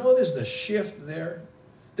 Did you notice the shift there?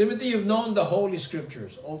 Timothy, you've known the Holy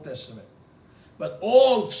Scriptures, Old Testament. But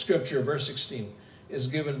all scripture, verse 16, is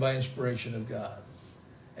given by inspiration of God.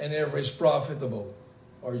 And therefore is profitable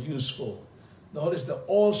or useful. Notice the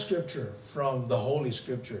all scripture from the Holy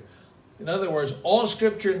Scripture. In other words, all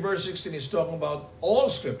scripture in verse 16 is talking about all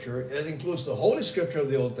scripture. It includes the Holy Scripture of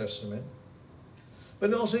the Old Testament.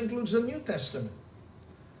 But it also includes the New Testament.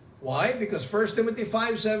 Why? Because 1 Timothy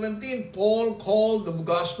 5:17, Paul called the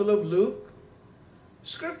Gospel of Luke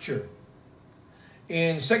Scripture.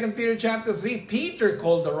 In 2 Peter chapter 3, Peter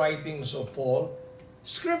called the writings of Paul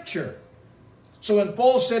Scripture. So when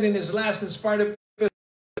Paul said in his last inspired epistle,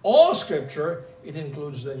 all Scripture, it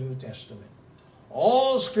includes the New Testament.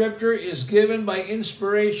 All Scripture is given by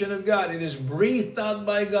inspiration of God. It is breathed out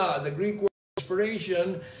by God. The Greek word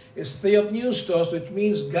inspiration is theopneustos, which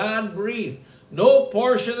means God breathed. No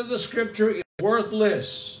portion of the Scripture is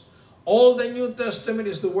worthless. All the New Testament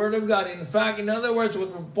is the Word of God. In fact, in other words,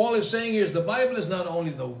 what Paul is saying here is the Bible is not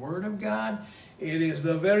only the Word of God, it is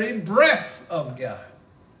the very breath of God.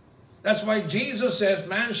 That's why Jesus says,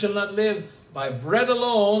 man shall not live by bread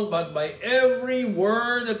alone, but by every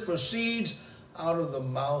word that proceeds out of the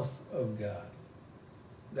mouth of God.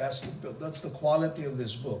 That's the quality of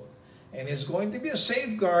this book. And it's going to be a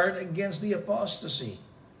safeguard against the apostasy.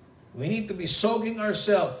 We need to be soaking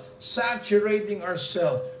ourselves, saturating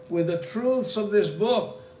ourselves with the truths of this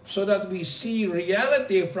book so that we see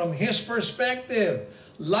reality from his perspective,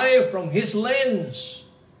 life from his lens,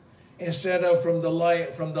 instead of from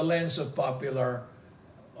the lens of popular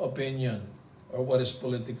opinion or what is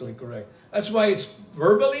politically correct. That's why it's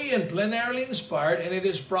verbally and plenarily inspired, and it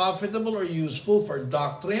is profitable or useful for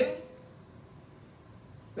doctrine.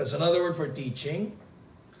 That's another word for teaching.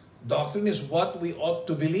 Doctrine is what we ought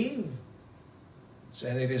to believe.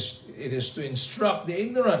 And it is to instruct the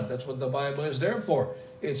ignorant. That's what the Bible is there for.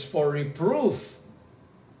 It's for reproof.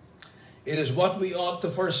 It is what we ought to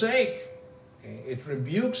forsake. Okay? It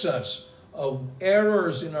rebukes us of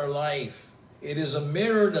errors in our life. It is a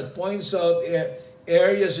mirror that points out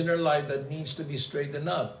areas in our life that needs to be straightened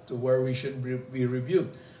up to where we should be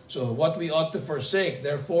rebuked. So what we ought to forsake.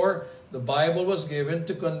 Therefore, the Bible was given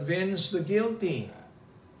to convince the guilty.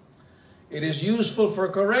 It is useful for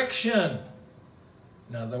correction.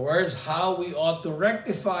 In other words, how we ought to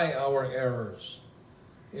rectify our errors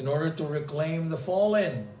in order to reclaim the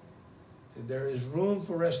fallen. See, there is room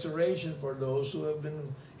for restoration for those who have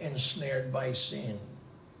been ensnared by sin.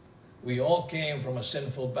 We all came from a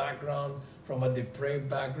sinful background, from a depraved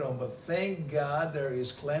background, but thank God there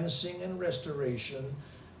is cleansing and restoration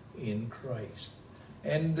in Christ.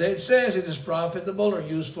 And it says it is profitable or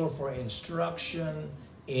useful for instruction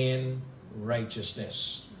in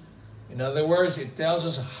righteousness. In other words, it tells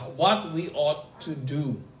us what we ought to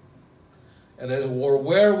do, or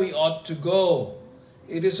where we ought to go.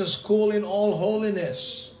 It is a school in all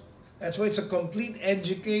holiness. That's why it's a complete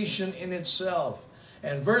education in itself.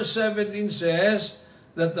 And verse 17 says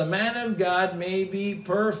that the man of God may be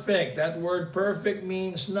perfect. That word perfect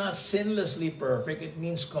means not sinlessly perfect. It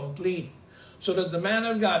means complete. So that the man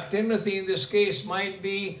of God, Timothy in this case, might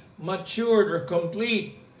be matured or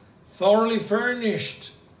complete, thoroughly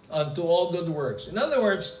furnished unto all good works. In other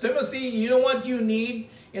words, Timothy, you know what you need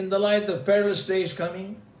in the light of perilous days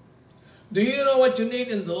coming? Do you know what you need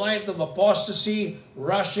in the light of apostasy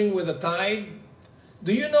rushing with the tide?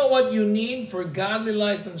 Do you know what you need for godly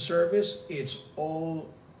life and service? It's all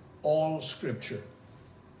Scripture.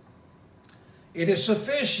 It is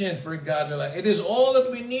sufficient for godly life. It is all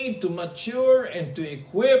that we need to mature and to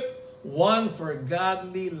equip one for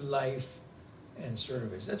godly life and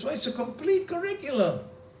service. That's why it's a complete curriculum.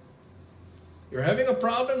 You're having a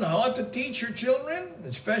problem how to teach your children,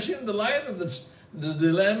 especially in the light of the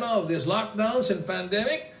dilemma of these lockdowns and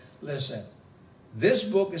pandemic. Listen, this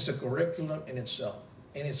book is a curriculum in itself,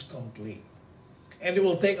 and it's complete. And it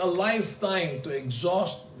will take a lifetime to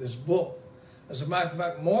exhaust this book. As a matter of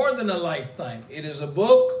fact, more than a lifetime. It is a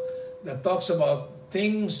book that talks about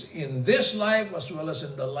things in this life as well as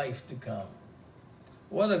in the life to come.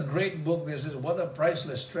 What a great book this is. What a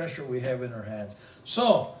priceless treasure we have in our hands.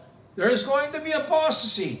 So, there is going to be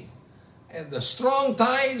apostasy. And the strong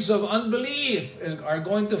tides of unbelief are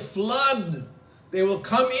going to flood. They will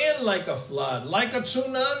come in like a flood, like a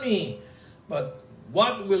tsunami. But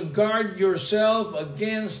what will guard yourself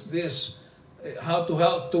against this, how to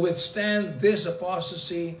help to withstand this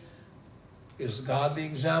apostasy, is godly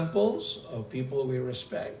examples of people we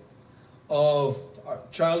respect, of our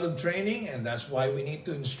childhood training, and that's why we need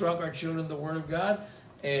to instruct our children the Word of God,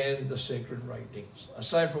 and the sacred writings.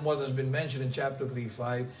 Aside from what has been mentioned in chapter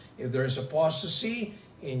 3:5, if there is apostasy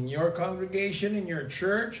in your congregation, in your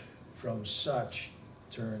church, from such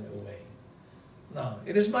turn away. Now,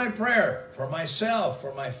 it is my prayer for myself,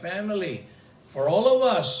 for my family, for all of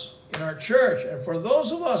us in our church, and for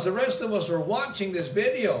those of us, the rest of us who are watching this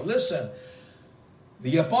video. Listen,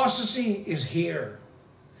 the apostasy is here,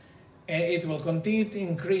 and it will continue to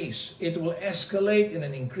increase. It will escalate in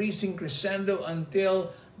an increasing crescendo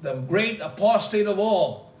until the great apostate of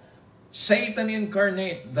all, Satan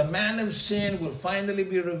incarnate, the man of sin, will finally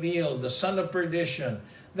be revealed, the son of perdition.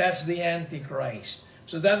 That's the Antichrist.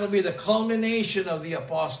 So that will be the culmination of the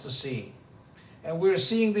apostasy. And we're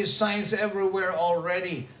seeing these signs everywhere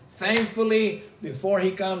already. Thankfully, before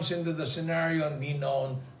he comes into the scenario and be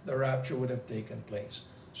known, the rapture would have taken place.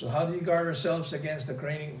 So how do you guard ourselves against the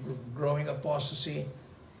growing apostasy?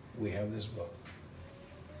 We have this book.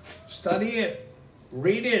 Study it.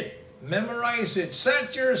 Read it. Memorize it.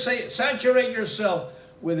 Saturate yourself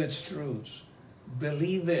with its truths.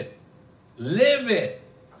 Believe it. Live it.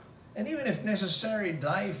 And even if necessary,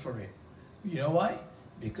 die for it. You know why?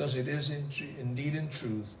 Because it is indeed in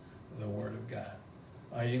truth the Word of God.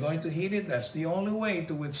 Are you going to heed it? That's the only way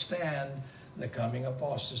to withstand the coming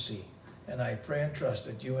apostasy. And I pray and trust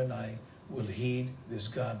that you and I will heed this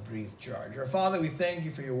God-breathed charge. Our Father, we thank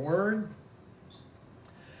you for your word.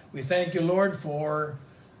 We thank you, Lord, for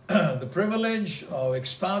the privilege of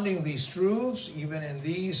expounding these truths, even in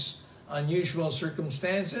these unusual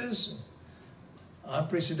circumstances,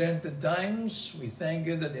 unprecedented times. We thank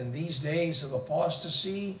you that in these days of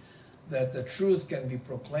apostasy, that the truth can be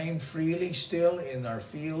proclaimed freely still in our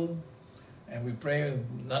field. And we pray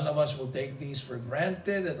none of us will take these for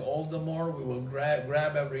granted, that all the more we will grab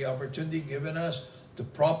every opportunity given us to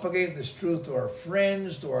propagate this truth to our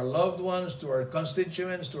friends, to our loved ones, to our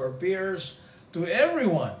constituents, to our peers, to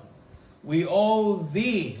everyone. We owe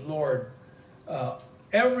thee, Lord,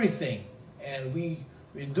 everything. And we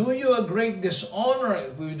do you a great dishonor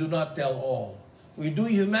if we do not tell all. We do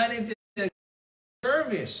humanity a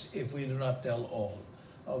service if we do not tell all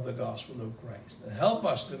of the gospel of Christ. And help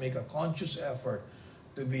us to make a conscious effort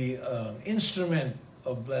to be an instrument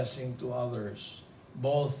of blessing to others,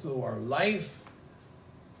 both through our life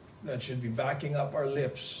that should be backing up our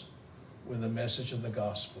lips with the message of the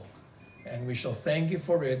gospel. And we shall thank you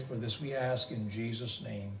for it. For this we ask in Jesus'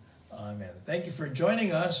 name. Amen. Thank you for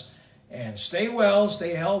joining us, and stay well,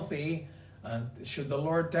 stay healthy. And should the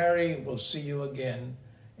Lord tarry, we'll see you again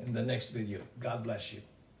in the next video. God bless you.